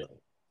be in hell.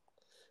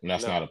 And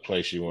that's No, not a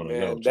place you want to go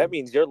man, that to.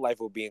 means your life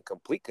will be in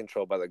complete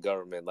control by the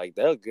government. Like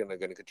they're gonna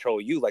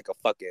control you like a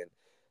fucking.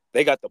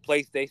 They got the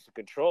PlayStation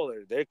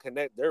controller.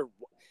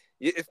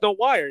 It's no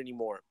wire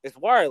anymore. It's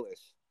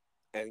wireless.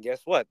 And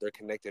guess what? They're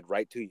connected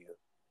right to you,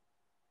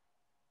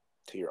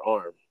 to your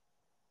arm.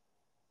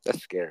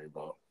 That's scary,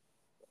 bro.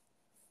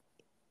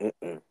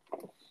 Mm-mm.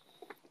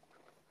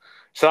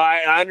 So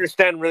I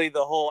understand really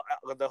the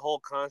whole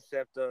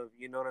concept of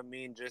what I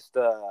mean, just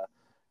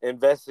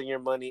investing your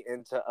money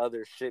into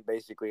other shit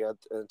basically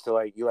until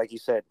like you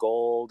said,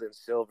 gold and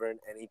silver and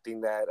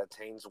anything that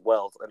attains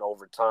wealth and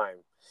over time.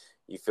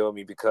 You feel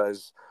me?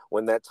 Because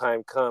when that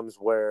time comes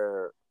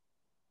where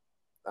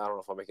I don't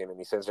know if I'm making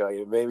any sense.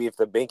 Like maybe if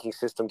the banking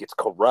system gets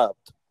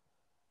corrupt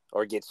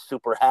or gets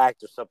super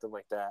hacked or something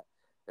like that,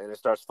 and it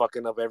starts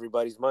fucking up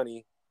everybody's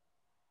money,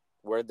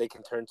 where they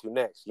can turn to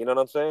next. You know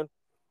what I'm saying?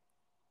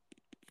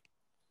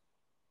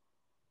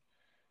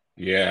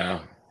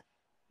 Yeah.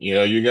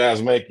 You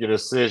guys make your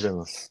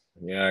decisions.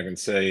 Yeah, I can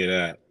tell you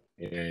that.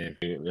 And if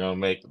you don't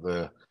make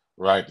the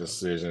right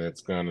decision,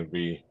 it's going to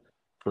be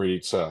pretty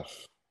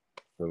tough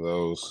for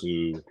those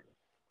who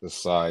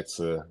decide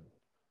to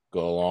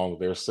go along with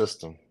their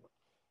system.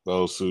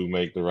 Those who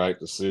make the right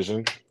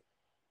decision,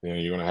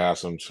 you're going to have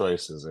some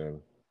choices,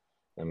 and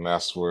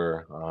that's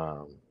where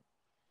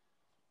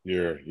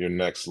your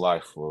next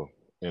life will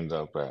end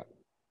up at,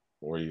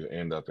 where you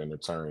end up in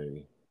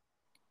eternity.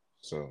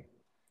 So.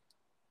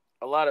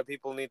 A lot of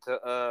people need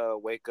to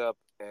wake up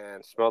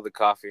and smell the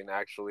coffee and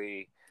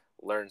actually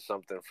learn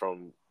something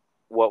from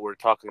what we're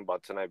talking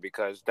about tonight,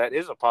 because that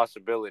is a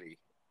possibility.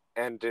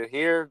 And to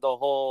hear the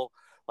whole,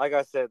 like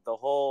I said, the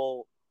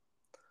whole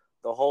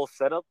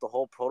setup, the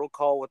whole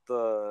protocol with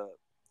the,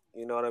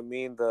 you know what I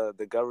mean,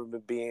 the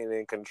government being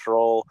in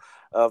control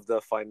of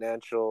the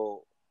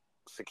financial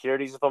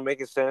securities, if I'm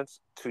making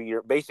sense, to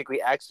your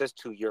basically access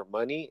to your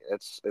money.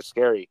 It's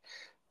scary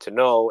to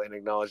know and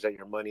acknowledge that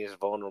your money is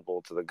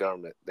vulnerable to the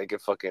government. They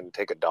could fucking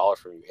take $1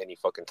 from you any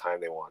fucking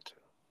time they want to.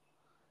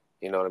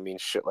 You know what I mean?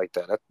 Shit like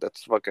that.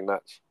 That's fucking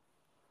nuts.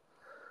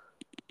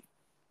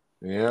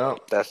 Yeah.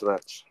 That's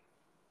nuts.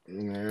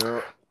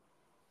 Yeah.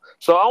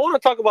 So I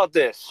want to talk about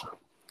this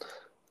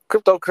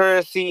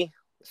cryptocurrency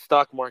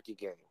stock market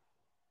game.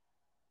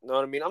 You know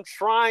what I mean? I'm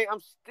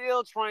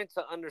still trying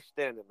to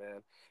understand it,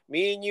 man.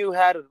 Me and you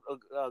had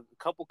a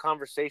couple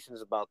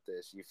conversations about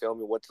this. You feel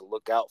me? What to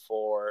look out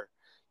for.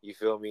 You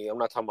feel me? I'm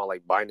not talking about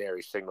like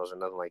binary signals or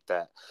nothing like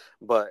that.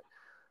 But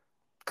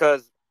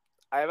because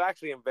I've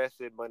actually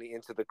invested money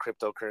into the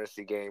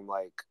cryptocurrency game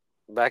like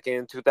back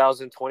in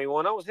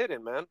 2021. I was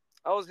hitting, man.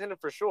 I was hitting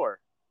for sure.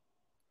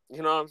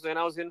 You know what I'm saying?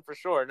 I was hitting for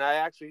sure. And I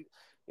actually,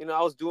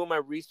 I was doing my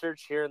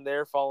research here and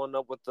there, following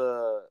up with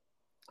the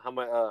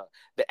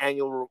the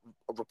annual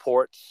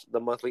reports, the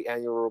monthly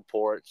annual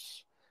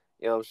reports.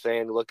 You know what I'm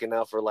saying? Looking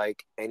out for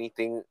like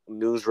anything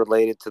news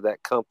related to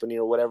that company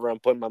or whatever I'm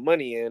putting my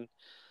money in.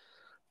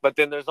 But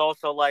then there's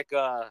also like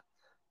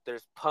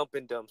there's pump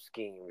and dump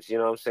schemes. You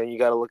know what I'm saying? You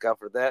got to look out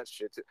for that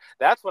shit too.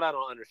 That's what I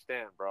don't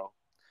understand, bro.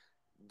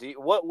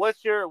 What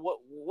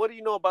do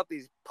you know about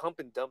these pump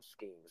and dump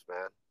schemes,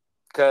 man?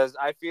 Because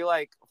I feel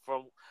like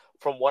from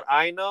what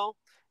I know,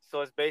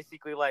 so it's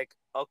basically like,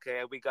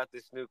 okay, we got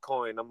this new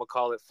coin. I'm gonna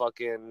call it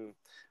fucking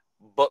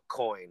Book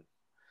Coin.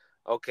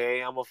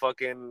 Okay, I'm gonna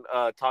fucking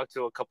talk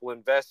to a couple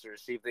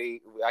investors, see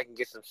if I can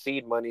get some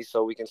seed money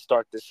so we can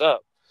start this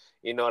up.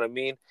 You know what I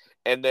mean?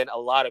 And then a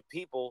lot of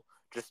people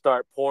just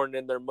start pouring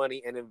in their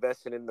money and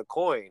investing in the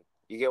coin.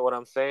 You get what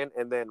I'm saying?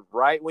 And then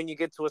right when you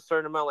get to a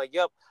certain amount, like,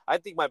 yep, I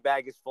think my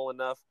bag is full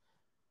enough.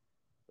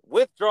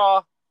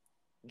 Withdraw,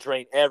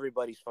 drain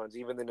everybody's funds,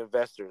 even the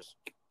investors.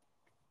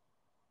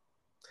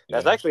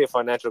 That's actually a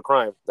financial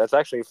crime. That's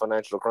actually a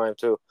financial crime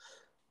too.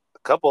 A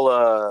couple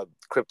of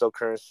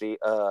cryptocurrency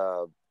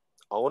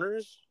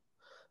owners,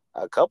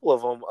 a couple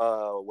of them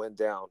went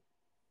down.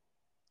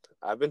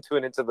 I've been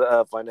tuning into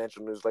the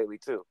financial news lately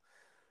too.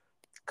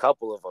 A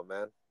couple of them,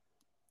 man.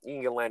 You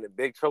can get land in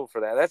big trouble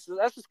for that.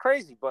 That's just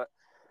crazy. But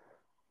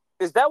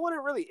is that what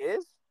it really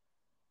is?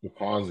 The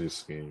Ponzi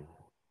scheme.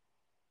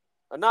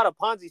 Not a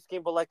Ponzi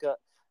scheme, but like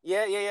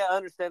yeah, I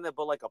understand that,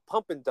 but like a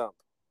pump and dump.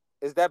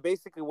 Is that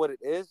basically what it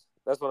is?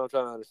 That's what I'm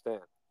trying to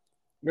understand.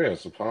 Yeah,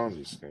 it's a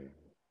Ponzi scheme.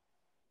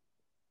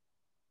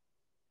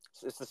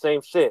 It's the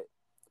same shit.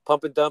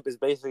 Pump and dump is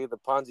basically the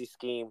Ponzi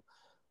scheme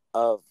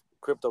of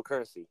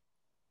cryptocurrency.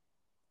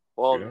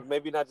 Well, Yeah.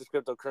 maybe not just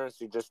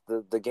cryptocurrency, just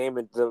the game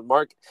and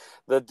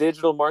the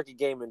digital market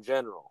game in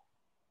general.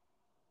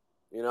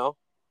 You know?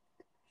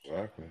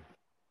 Exactly.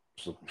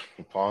 It's a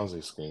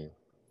Ponzi scheme.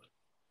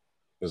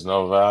 There's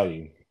no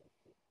value.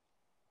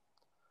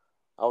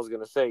 I was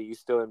gonna say, you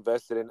still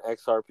invested in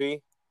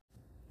XRP?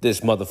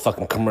 This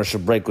motherfucking commercial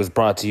break was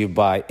brought to you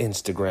by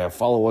Instagram.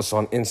 Follow us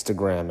on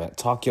Instagram at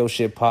Talk Your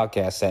Shit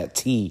Podcast at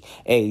TAWKYOSHIT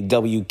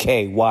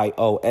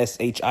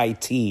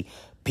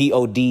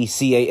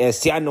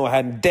PODCAST. I know I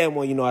had damn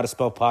well you know how to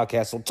spell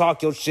podcast. So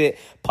Talk Your Shit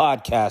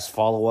Podcast.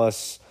 Follow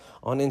us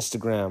on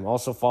Instagram.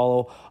 Also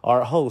follow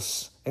our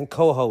hosts and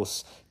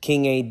co-hosts,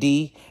 King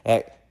AD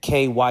at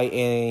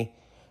KYNGAD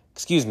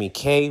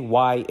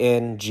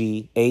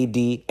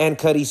and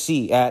Cuddie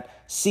C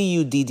at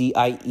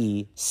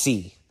CUDDIEC.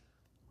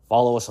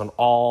 Follow us on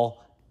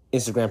all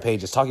Instagram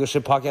pages. Talk Your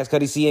Shit Podcast,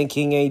 Cuddie C and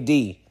King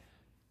AD.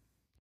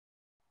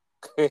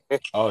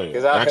 Oh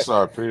yeah,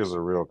 XRP is a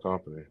real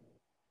company.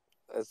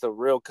 It's a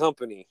real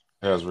company.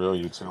 It has real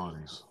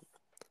utilities.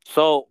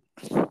 So,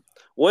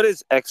 what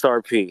is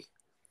XRP?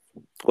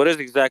 What is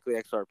exactly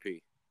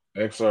XRP?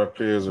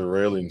 XRP is a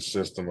railing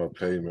system of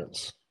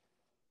payments.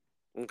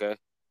 Okay.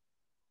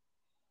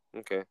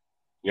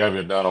 You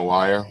ever done a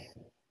wire?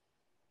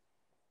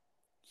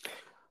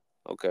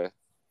 Okay.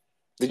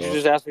 Did you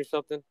just ask me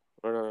something?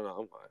 Or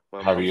no.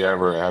 Have you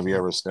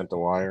ever sent a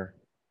wire?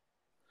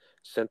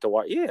 Sent a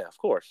wire? Yeah, of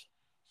course.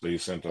 So you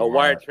sent A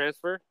wire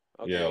transfer?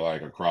 Okay. Yeah,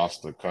 like across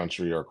the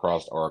country or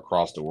across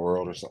the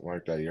world or something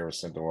like that. You ever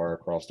sent a wire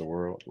across the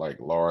world, like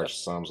large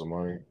sums of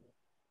money?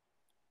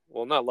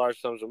 Well, not large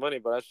sums of money,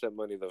 but I sent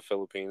money to the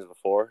Philippines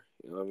before.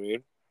 You know what I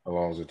mean? How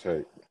long does it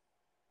take?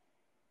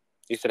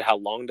 You said how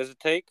long does it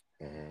take?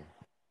 Mm-hmm.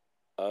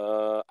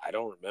 I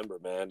don't remember,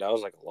 man. That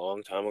was like a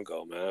long time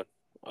ago, man.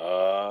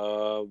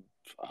 I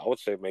would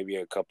say maybe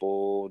a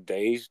couple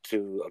days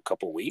to a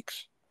couple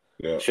weeks.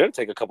 Yeah. Shouldn't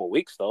take a couple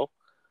weeks though.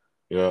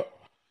 Yeah.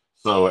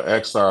 So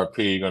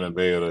XRP, you're gonna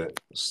be able to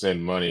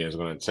send money. It's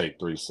gonna take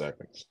 3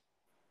 seconds.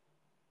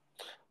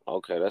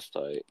 Okay, that's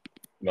tight.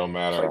 No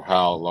matter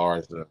how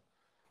large the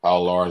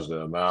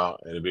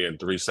amount, it'll be in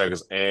 3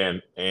 seconds,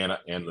 and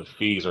the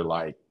fees are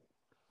like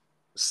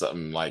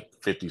something like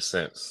 50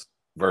 cents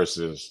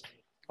versus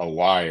a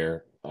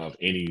wire of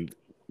any,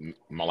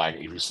 like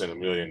if you send $1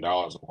 million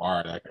a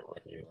wire, that can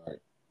run you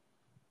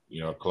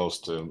like, close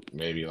to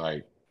maybe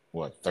like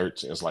what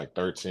 13. It's like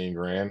 13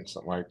 grand,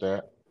 something like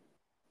that.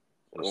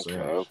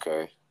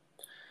 Okay.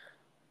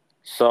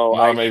 So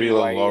no, maybe a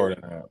little lower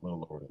than that.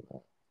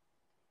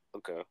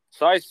 Okay.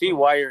 So I see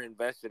why you're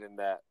invested in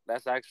that.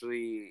 That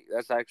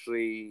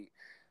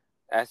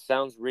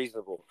sounds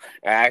reasonable.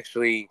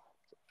 Actually,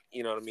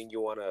 you know what I mean?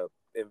 You want to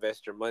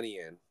invest your money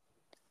in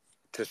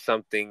to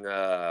something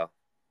I'm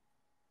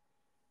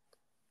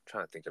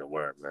trying to think of the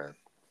word, man.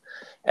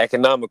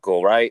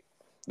 Economical, right?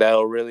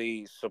 That'll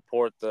really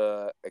support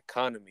the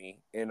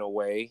economy in a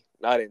way,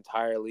 not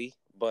entirely,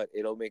 but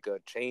it'll make a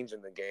change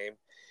in the game.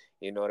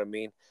 You know what I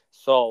mean?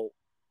 So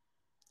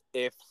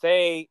if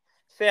say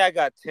I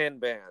got 10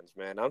 bands,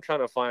 man, I'm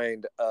trying to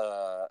find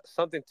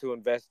something to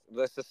invest.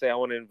 Let's just say I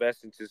want to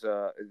invest into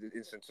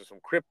some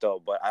crypto,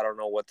 but I don't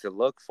know what to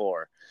look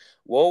for.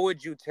 What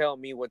would you tell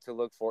me what to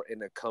look for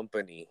in a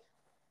company?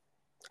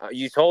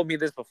 You told me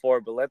this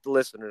before, but let the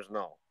listeners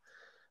know.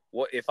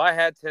 What if I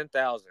had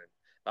 10,000?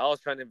 I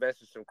was trying to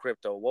invest in some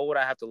crypto. What would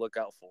I have to look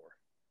out for?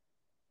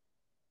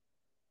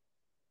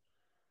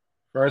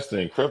 First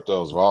thing,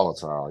 crypto's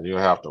volatile. You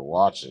have to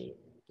watch it.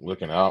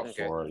 Looking out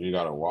Okay. for it. You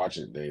got to watch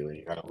it daily.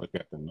 You got to look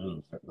at the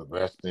news. The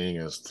best thing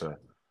is to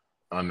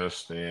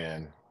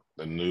understand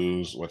the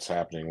news, what's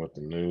happening with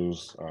the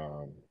news.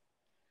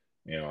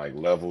 Like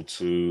level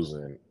twos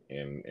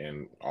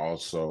and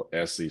also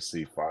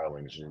SEC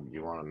filings.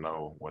 You want to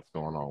know what's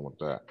going on with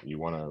that. You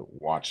want to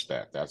watch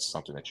that. That's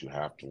something that you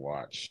have to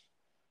watch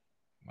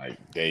like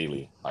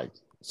daily, like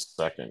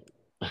second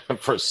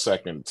per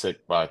second,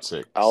 tick by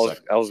tick. I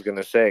was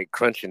gonna say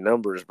crunching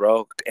numbers,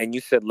 bro. And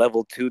you said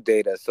level 2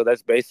 data, so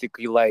that's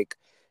basically like,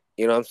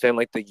 you know what I'm saying,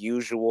 like the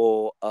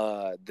usual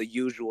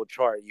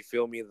chart. You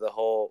feel me?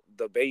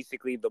 The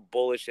basically the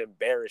bullish and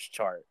bearish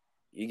chart.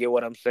 You get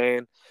what I'm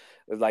saying?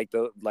 It's like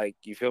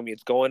you feel me?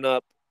 It's going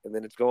up and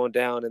then it's going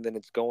down and then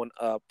it's going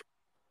up.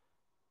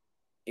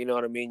 You know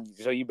what I mean?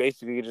 So you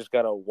basically just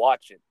gotta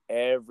watch it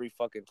every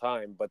fucking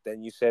time. But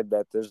then you said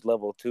that there's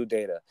level 2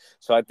 data.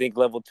 So I think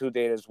level 2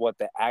 data is what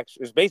the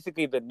actual is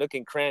basically the nook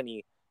and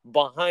cranny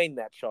behind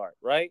that chart,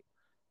 right?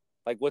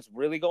 Like what's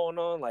really going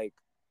on, like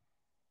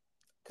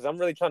because I'm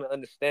really trying to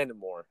understand it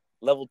more.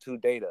 Level 2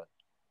 data.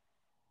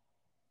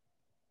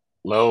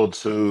 Level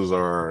twos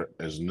are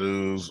is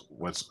news,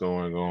 what's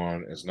going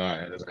on. It doesn't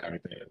have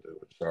anything to do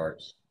with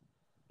charts.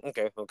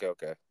 Okay, okay,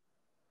 okay.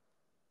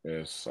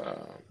 It's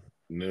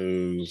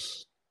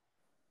news,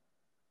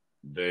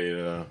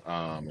 data,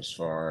 as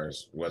far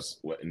as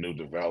what new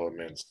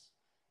developments,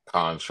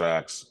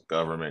 contracts,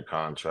 government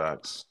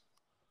contracts,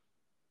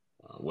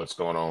 what's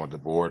going on with the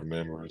board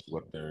members,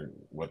 what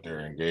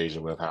they're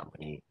engaging with, how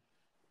many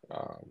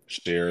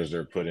shares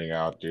they're putting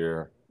out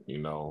there,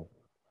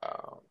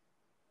 uh,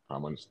 how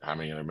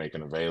many they're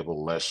making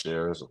available. Less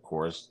shares, of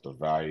course, the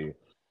value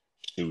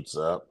shoots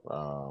up.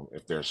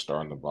 If they're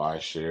starting to buy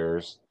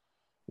shares,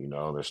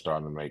 they're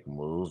starting to make a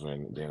move.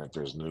 And then if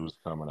there's news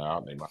coming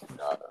out, they might have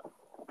got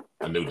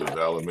a new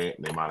development.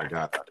 They might have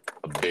got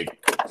a big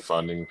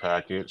funding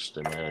package.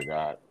 They may have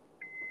got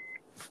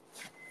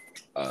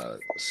a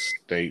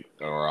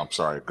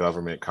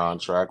government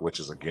contract, which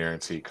is a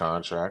guaranteed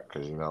contract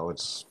because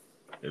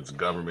it's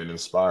government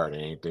inspired.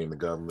 Anything the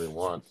government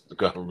wants, the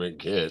government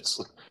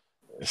gets.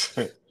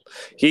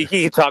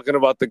 He talking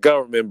about the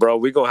government, bro.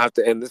 We're gonna have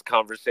to end this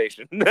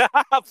conversation.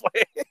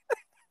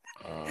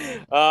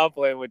 I'm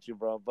playing with you,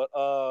 bro. But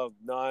no,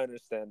 I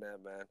understand that,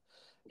 man.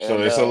 So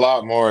And it's a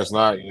lot more. It's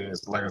like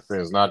I said,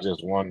 it's not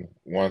just one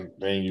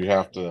thing.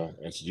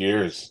 It's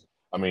years.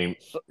 I mean,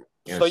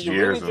 so it's you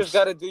really years of. just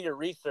got to do your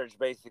research,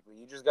 basically.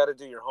 You just got to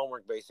do your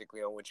homework,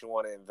 basically, on what you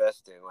want to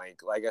invest in.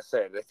 Like I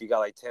said, if you got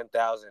like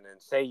 10,000,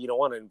 and say you don't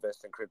want to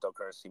invest in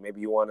cryptocurrency,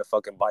 maybe you want to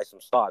fucking buy some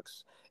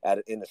stocks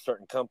in a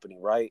certain company,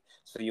 right?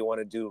 So you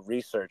want to do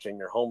research and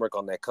your homework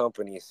on that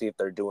company and see if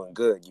they're doing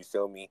good. You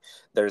feel me?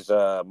 There's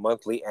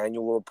monthly,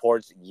 annual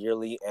reports,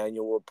 yearly,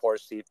 annual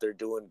reports. See if they're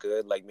doing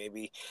good. Like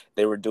maybe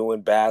they were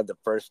doing bad the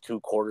first 2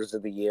 quarters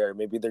of the year.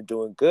 Maybe they're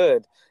doing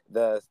good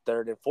the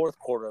third and fourth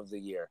quarter of the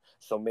year.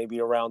 So maybe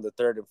around the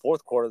third and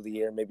fourth quarter of the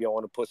year, maybe I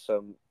want to put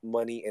some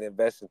money and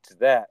invest into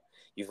that.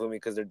 You feel me?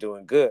 Because they're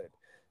doing good.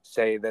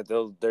 Say that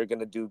they're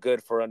gonna do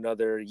good for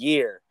another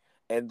year,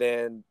 and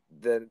then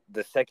the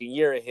second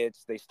year it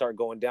hits, they start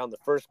going down the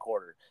first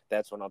quarter.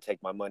 That's when I'll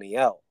take my money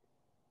out.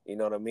 You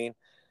know what I mean?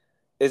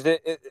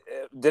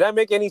 Did I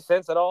make any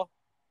sense at all?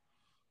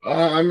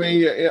 I mean,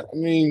 yeah, I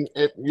mean,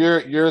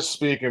 you're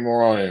speaking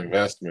more on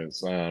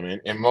investments.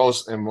 And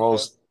most and Okay,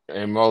 most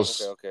and okay,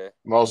 most okay.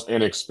 most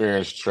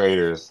inexperienced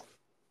traders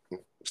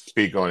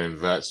speak on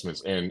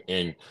investments.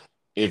 And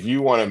if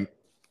you want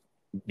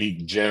to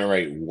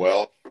generate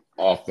wealth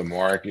off the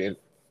market,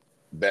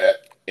 that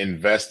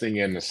investing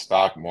in the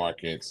stock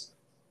markets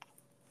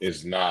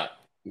is not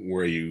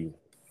where you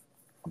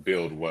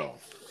build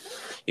wealth.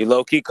 You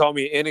low key call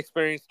me an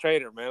inexperienced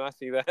trader, man. I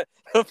see that.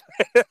 I'm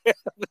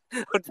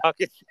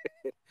talking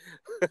shit.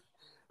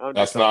 I'm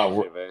just That's talking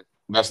not shit, man.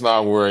 that's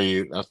not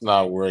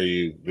where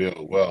you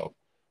build wealth.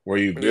 Where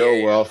you Yeah, build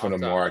yeah. wealth in Off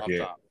the top, off market,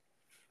 top.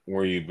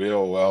 where you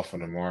build wealth in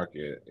the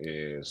market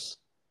is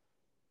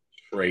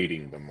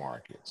trading the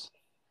markets.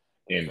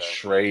 In Okay.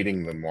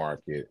 trading the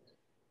market,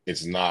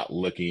 it's not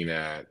looking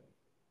at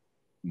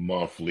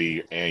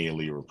monthly,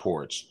 annually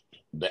reports.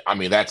 I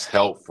mean, that's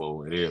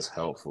helpful. It is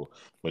helpful.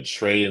 But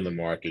trading the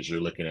markets,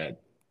 you're looking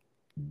at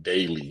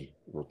daily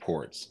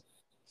reports,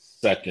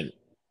 second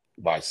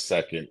by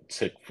second,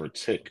 tick for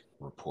tick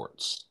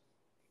reports.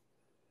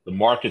 The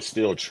market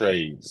still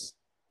trades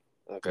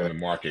when Okay. the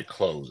market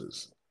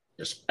closes.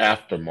 There's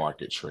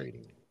after-market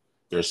trading.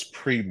 There's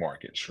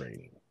pre-market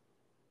trading.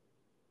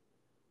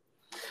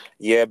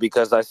 Yeah,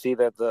 because I see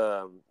that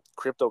the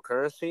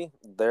cryptocurrency,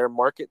 their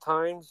market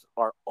times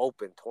are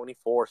open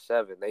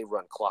 24/7. They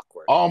run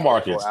clockwork, All 24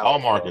 markets, all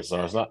hours, bro. markets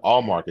are. It's not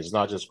all markets,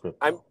 not just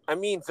crypto. I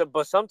mean,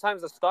 but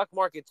sometimes the stock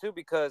market too,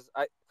 because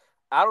I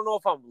don't know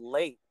if I'm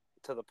late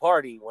to the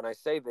party when I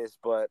say this,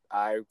 but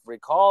I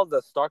recall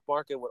the stock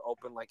market would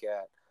open like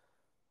at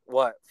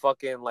what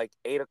fucking like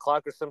 8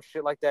 o'clock or some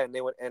shit like that, and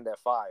they would end at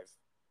 5.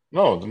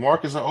 No, the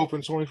markets are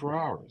open 24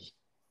 hours.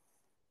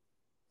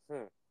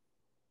 Hmm.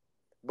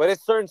 But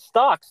it's certain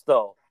stocks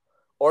though,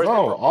 Or is it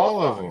No, for all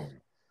all of stocks?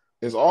 them.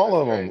 It's all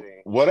That's of them.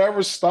 crazy.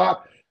 Whatever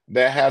stock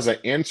that has an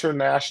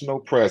international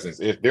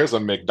presence. If there's a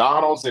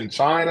McDonald's in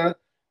China,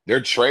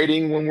 they're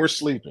trading when we're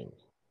sleeping.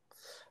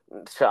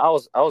 So I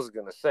was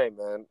gonna say,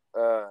 man,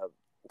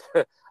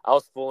 I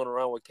was fooling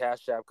around with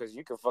Cash App because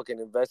you can fucking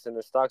invest in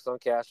the stocks on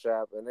Cash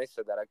App, and they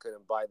said that I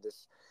couldn't buy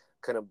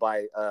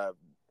a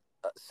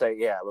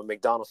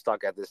McDonald's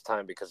stock at this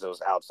time because it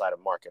was outside of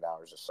market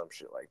hours or some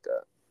shit like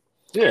that.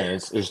 Yeah,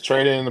 it's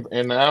trading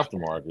in the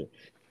aftermarket.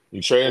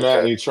 You trade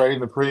that, Okay. you trade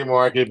in the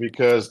pre-market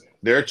because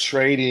they're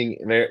trading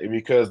there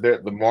because they're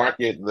the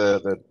market,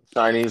 the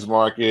Chinese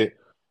market,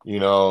 you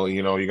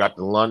got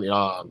the London,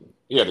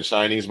 the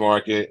Chinese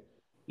market,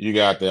 you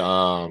got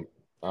the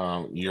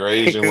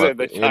Eurasian, Is it what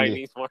the the Indian.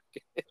 Chinese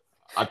market?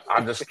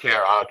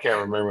 I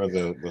can't remember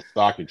the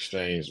stock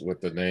exchange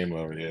what the name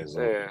of it is.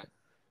 Yeah.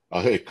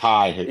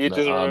 Hikai, You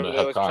just remember the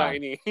that was Hikai.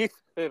 Chinese.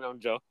 And I'm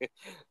joking.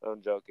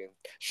 I'm joking.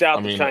 Shout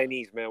I out to mean,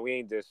 Chinese, man. We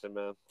ain't dissing,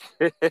 man.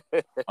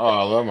 oh,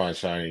 I love my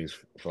Chinese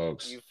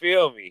folks. You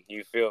feel me?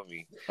 You feel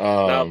me?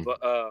 No, Um, but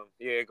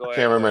yeah, I go can't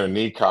ahead. remember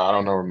the Nikkei. I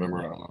don't know. I don't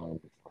remember.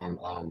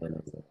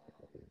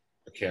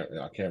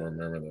 I can't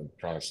remember the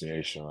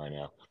pronunciation right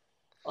now.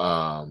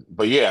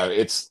 But yeah,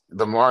 it's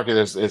the market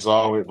is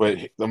always, but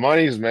the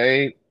money's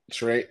made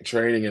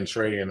trading in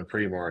the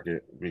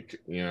pre-market,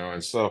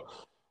 and so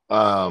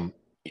um,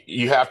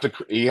 you have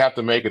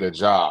to make it a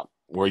job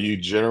where you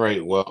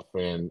generate wealth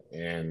in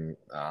the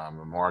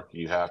market.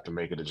 You have to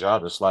make it a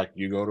job, just like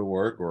you go to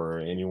work or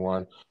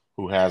anyone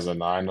who has a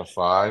 9 to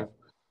 5.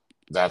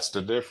 That's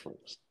the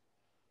difference.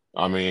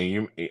 I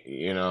mean,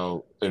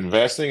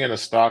 investing in a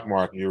stock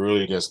market, you're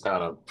really just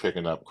kind of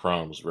picking up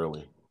crumbs,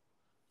 really.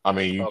 I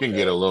mean, you can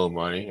get a Okay. little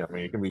money. I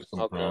mean, it can be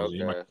some Okay. crumbs.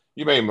 You may Okay.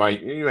 you may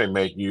make you may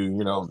make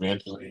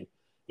eventually,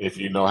 if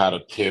you know how to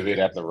pivot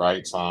at the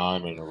right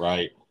time and the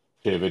right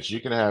pivots, you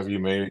can have you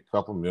maybe a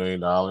couple $1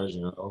 million,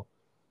 $4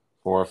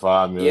 or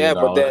 $5 million Yeah,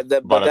 but by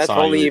but the that's time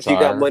you only if you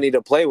got retire. money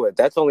to play with.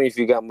 That's only if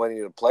you got money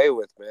to play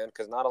with, man.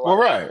 Because not a Well, lot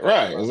of people right, got a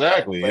right, lot of money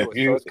to exactly. play If with.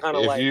 So you it's kind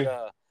of if like you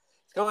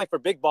it's kind of like for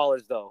big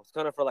ballers though. It's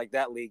kind of for like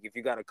that league. If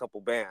you got a couple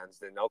bands,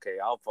 then okay,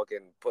 I'll fucking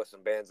put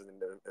some bands in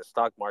the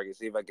stock market,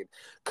 see if I could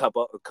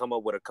come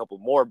up with a couple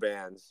more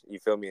bands. You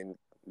feel me? And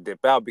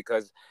dip out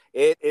because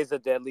it is a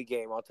deadly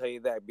game. I'll tell you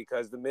that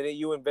because the minute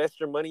you invest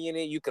your money in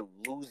it, you can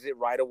lose it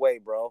right away,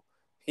 bro.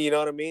 You know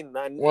what I mean?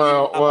 Not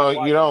by you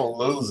watching don't it.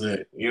 lose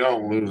it. You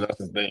don't lose. That's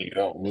the thing. You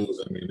don't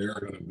lose. I mean, there are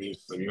going to be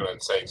some. You're going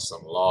to take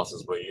some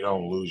losses, but you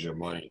don't lose your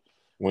money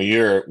when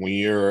you're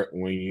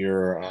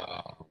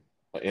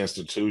an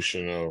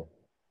institutional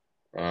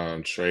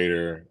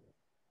trader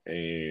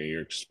and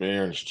you're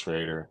experienced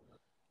trader.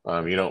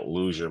 You don't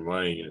lose your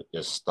money.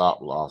 It's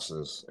stop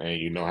losses, and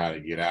you know how to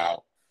get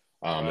out.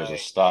 There's a Right.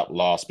 stop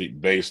loss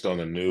based on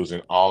the news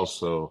and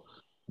also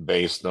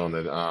based on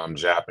the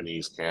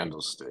Japanese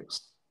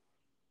candlesticks.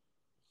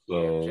 Yeah,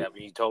 So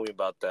Japan. You told me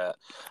about that,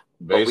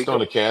 but we based on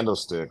could. the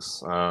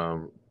candlesticks,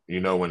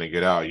 when to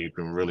get out. You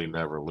can really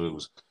never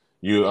lose.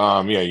 You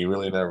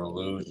really never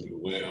lose. You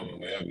win on the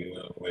way up, you win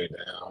on the way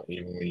down.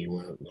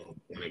 Even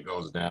when it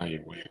goes down,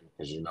 you win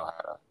because you know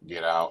how to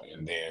get out.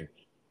 And then,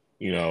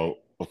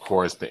 of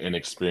course, the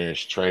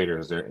inexperienced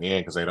traders, they're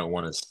in because they don't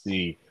want to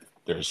see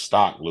their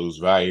stock lose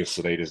value,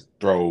 so they just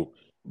throw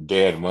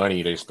dead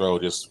money. They throw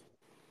just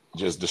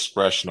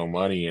discretional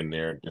money in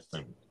there just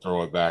to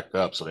throw it back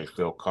up so they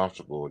feel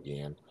comfortable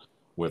again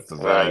with the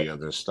Right. value of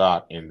their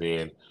stock. And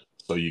then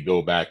so you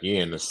go back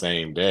in the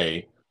same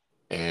day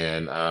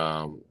and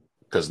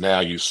because now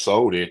you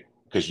sold it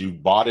because you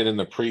bought it in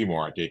the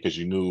pre-market because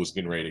you knew it was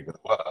getting ready to go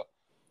up.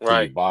 So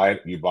Right.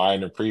 you buy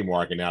in the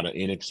pre-market. Now the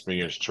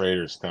inexperienced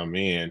traders come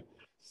in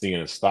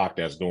seeing a stock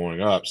that's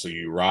going up. So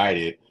you ride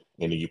it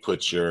and then you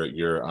put your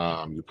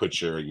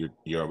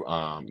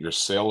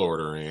sell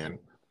order in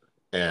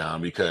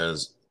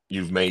because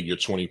you've made your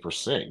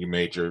 20%, you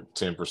made your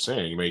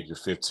 10%, you made your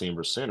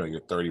 15% or your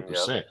Yep.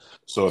 30%.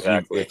 So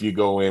Exactly. if you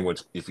go in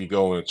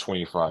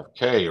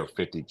 25K or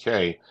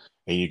 50K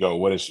and you go,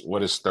 what is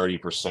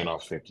 30%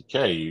 off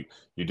 50K?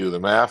 You do the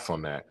math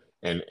on that.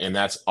 And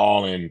that's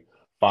all in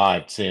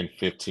 5, 10,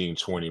 15,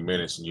 20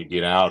 minutes, and you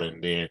get out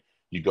and then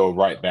you go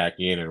right back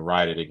in and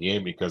ride it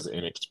again because the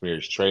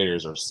inexperienced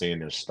traders are seeing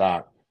their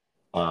stock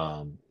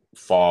um,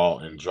 fall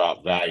and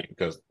drop value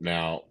because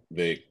now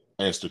the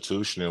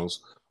institutionals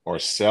are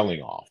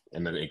selling off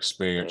and the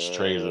experienced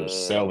traders are Mm,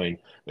 selling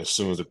as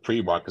soon as the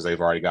pre-market because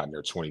they've already gotten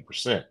their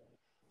 20%.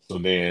 So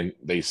then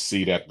they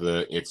see that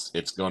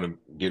it's going to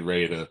get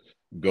ready to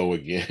go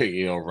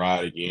again,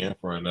 ride again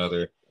for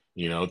another,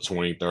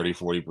 20, 30,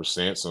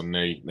 40%. So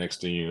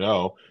next thing you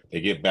know,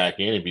 they get back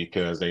in it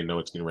because they know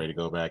it's getting ready to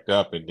go back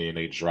up and then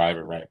they drive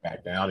it right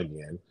back down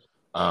again.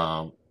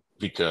 Um,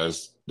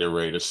 because they're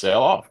ready to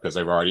sell off because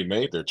they've already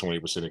made their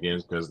 20%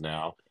 again because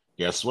now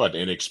guess what? The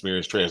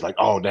inexperienced trader is like,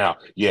 oh, now,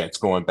 yeah, it's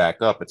going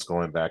back up. It's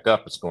going back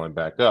up. It's going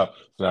back up.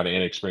 So now the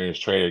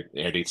inexperienced trader,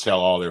 and they tell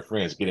all their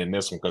friends, get in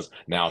this one because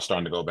now it's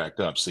starting to go back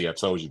up. See, I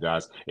told you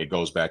guys, it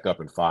goes back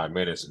up in 5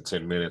 minutes and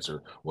 10 minutes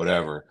or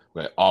whatever.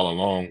 But all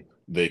along,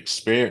 the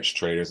experienced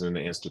traders and the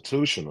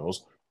institutionals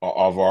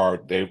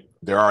of they're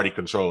already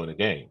controlling the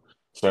game.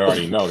 So they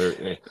already know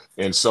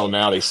and so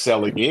now they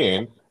sell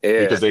again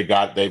because they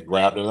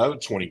grabbed another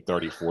 20,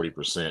 30,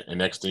 40%. And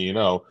next thing you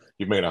know,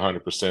 you've made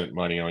 100%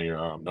 money on your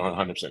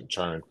 100%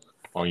 return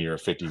on your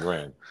 50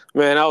 grand.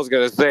 Man, I was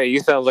gonna say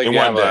it sounds like you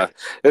have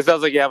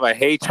a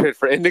hatred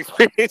for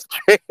inexperienced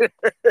traders.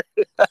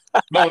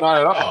 No,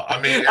 not at all.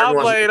 I mean,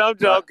 I'm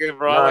joking,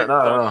 bro. I like to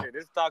talk shit.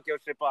 This is Talk Your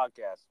Shit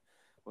podcast.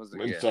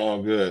 It's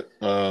all good.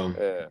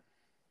 Yeah.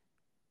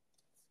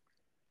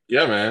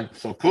 Yeah, man.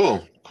 So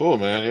cool,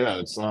 man. Yeah,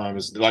 it's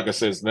like I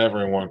said, it's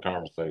never in one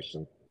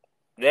conversation.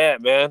 Yeah,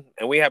 man,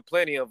 and we have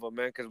plenty of them,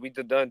 man, because we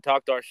done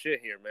talked our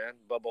shit here, man.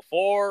 But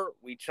before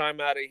we chime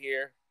out of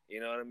here, you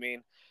know what I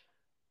mean?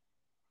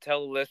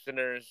 Tell the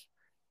listeners,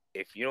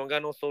 if you don't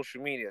got no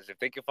social medias, if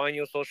they can find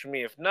you on social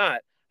media. If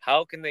not,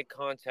 how can they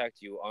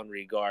contact you on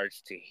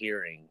regards to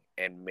hearing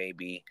and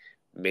maybe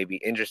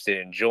interested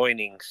in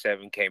joining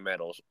 7K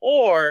Metals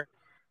or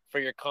for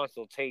your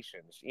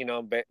consultations? You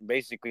know,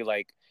 basically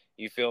like,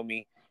 you feel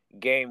me,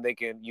 game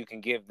you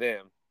can give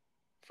them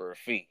for a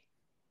fee.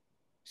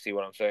 See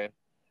what I'm saying?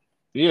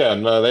 Yeah,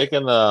 no, they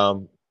can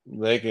look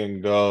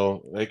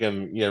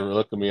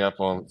me up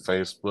on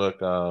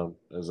Facebook.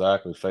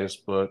 Exactly,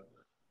 Facebook.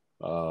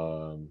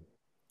 I'm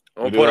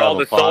We gonna do put have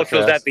all a the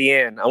socials podcast. at the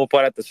end. I'm gonna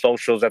put out the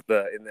socials in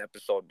the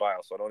episode bio,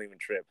 so I don't even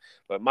trip.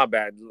 But my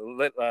bad.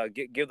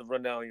 Give the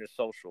rundown on your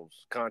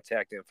socials,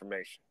 contact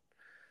information.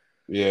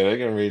 Yeah, they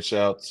can reach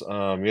out.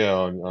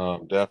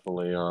 On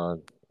definitely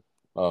on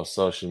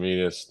social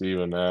media.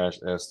 Steven Nash,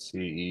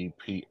 Stephen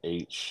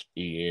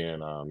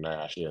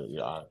Nash.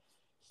 Yeah.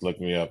 Look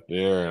me up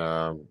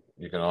there.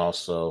 You can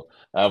also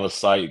I have a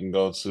site you can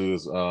go to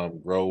is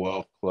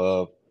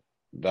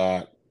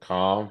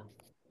growwealthclub.com.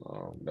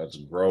 That's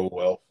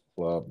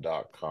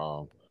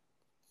growwealthclub.com.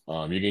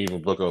 You can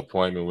even book an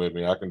appointment with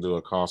me. I can do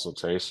a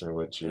consultation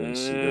with you and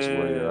see just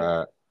where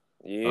you're at.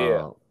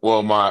 Yeah.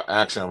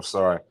 I'm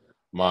sorry.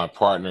 My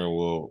partner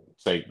will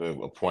take the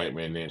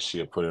appointment and then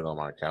she'll put it on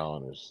my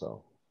calendar.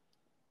 So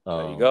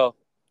There you go.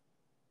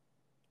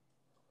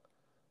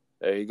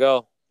 There you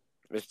go.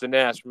 Mr.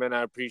 Nash, man,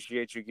 I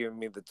appreciate you giving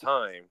me the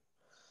time.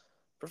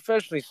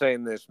 Professionally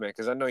saying this, man,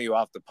 because I know you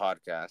off the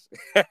podcast.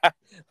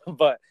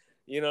 But,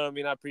 you know what I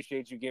mean? I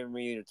appreciate you giving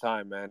me your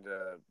time, man,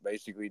 to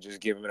basically just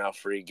giving out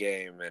free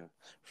game and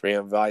free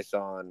advice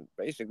on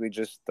basically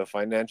just the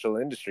financial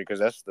industry, because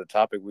that's the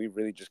topic we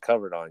really just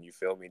covered on. You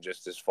feel me?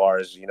 Just as far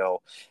as,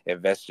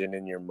 investing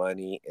in your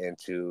money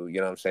into, you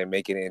know what I'm saying,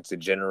 making it into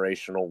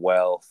generational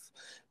wealth,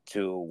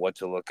 to what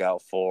to look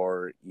out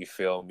for, you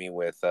feel me,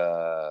 with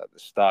the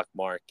stock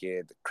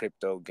market, the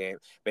crypto game,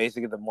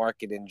 basically the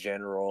market in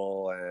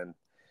general, and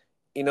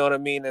you know what I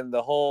mean, and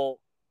the whole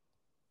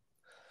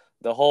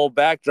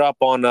backdrop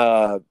on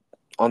the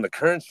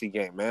currency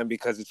game, man,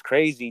 because it's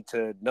crazy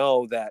to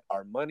know that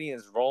our money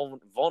is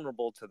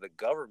vulnerable to the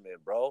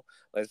government, bro.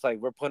 It's like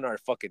we're putting our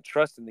fucking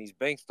trust in these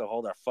banks to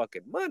hold our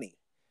fucking money,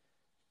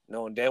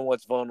 knowing damn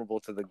what's vulnerable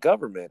to the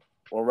government.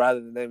 Well, rather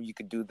than them, you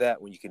can do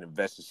that when you can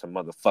invest in some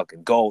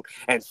motherfucking gold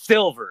and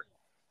silver.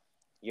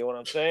 You know what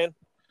I'm saying?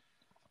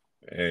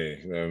 hey,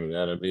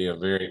 that'll be a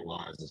very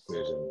wise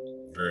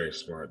decision, very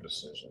smart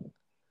decision.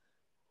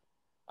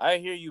 I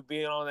hear you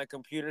being on that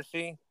computer.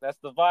 See, that's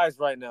the vibes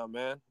right now,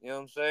 man. You know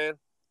what I'm saying?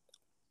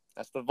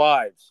 That's the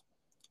vibes.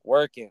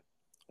 Working,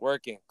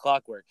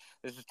 clockwork.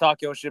 This is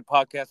Talk Your Shit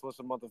podcast. What's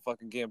a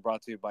motherfucking game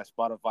brought to you by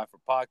Spotify for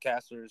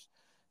podcasters.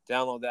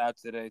 Download the app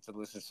today to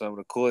listen to some of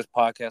the coolest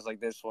podcasts like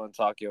this one,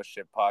 Talk Your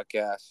Shit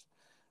podcast.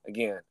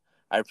 Again,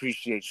 I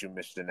appreciate you,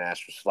 Mr.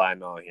 Nash, for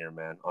sliding on here,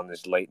 man, on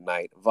this late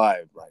night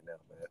vibe right now,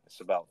 man. It's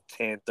about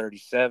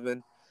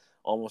 10:37,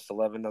 almost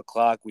 11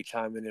 o'clock. We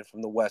chiming in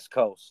from the West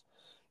Coast.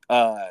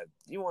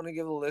 You want to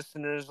give the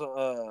listeners, you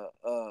know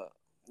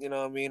what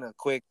I mean, a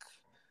quick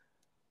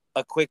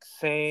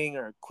saying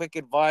or quick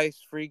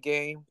advice, free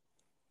game,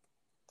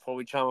 before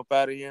we chime up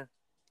out of here?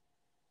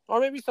 Or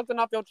maybe something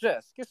off your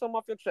chest. Get something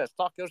off your chest.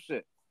 Talk your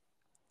shit.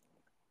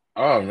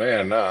 Oh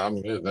man, no,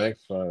 I'm good. Thanks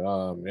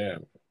for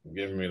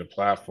giving me the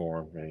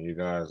platform, and you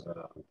guys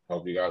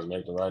hope you guys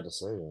make the right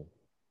decision.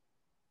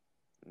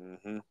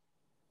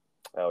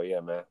 Oh yeah,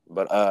 man.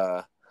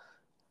 But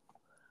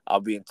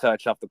I'll be in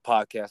touch off the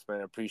podcast, man.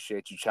 I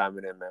appreciate you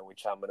chiming in, man. We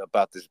chiming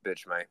about this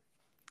bitch, man.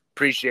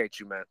 Appreciate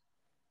you, man.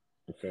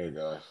 Okay,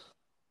 guys.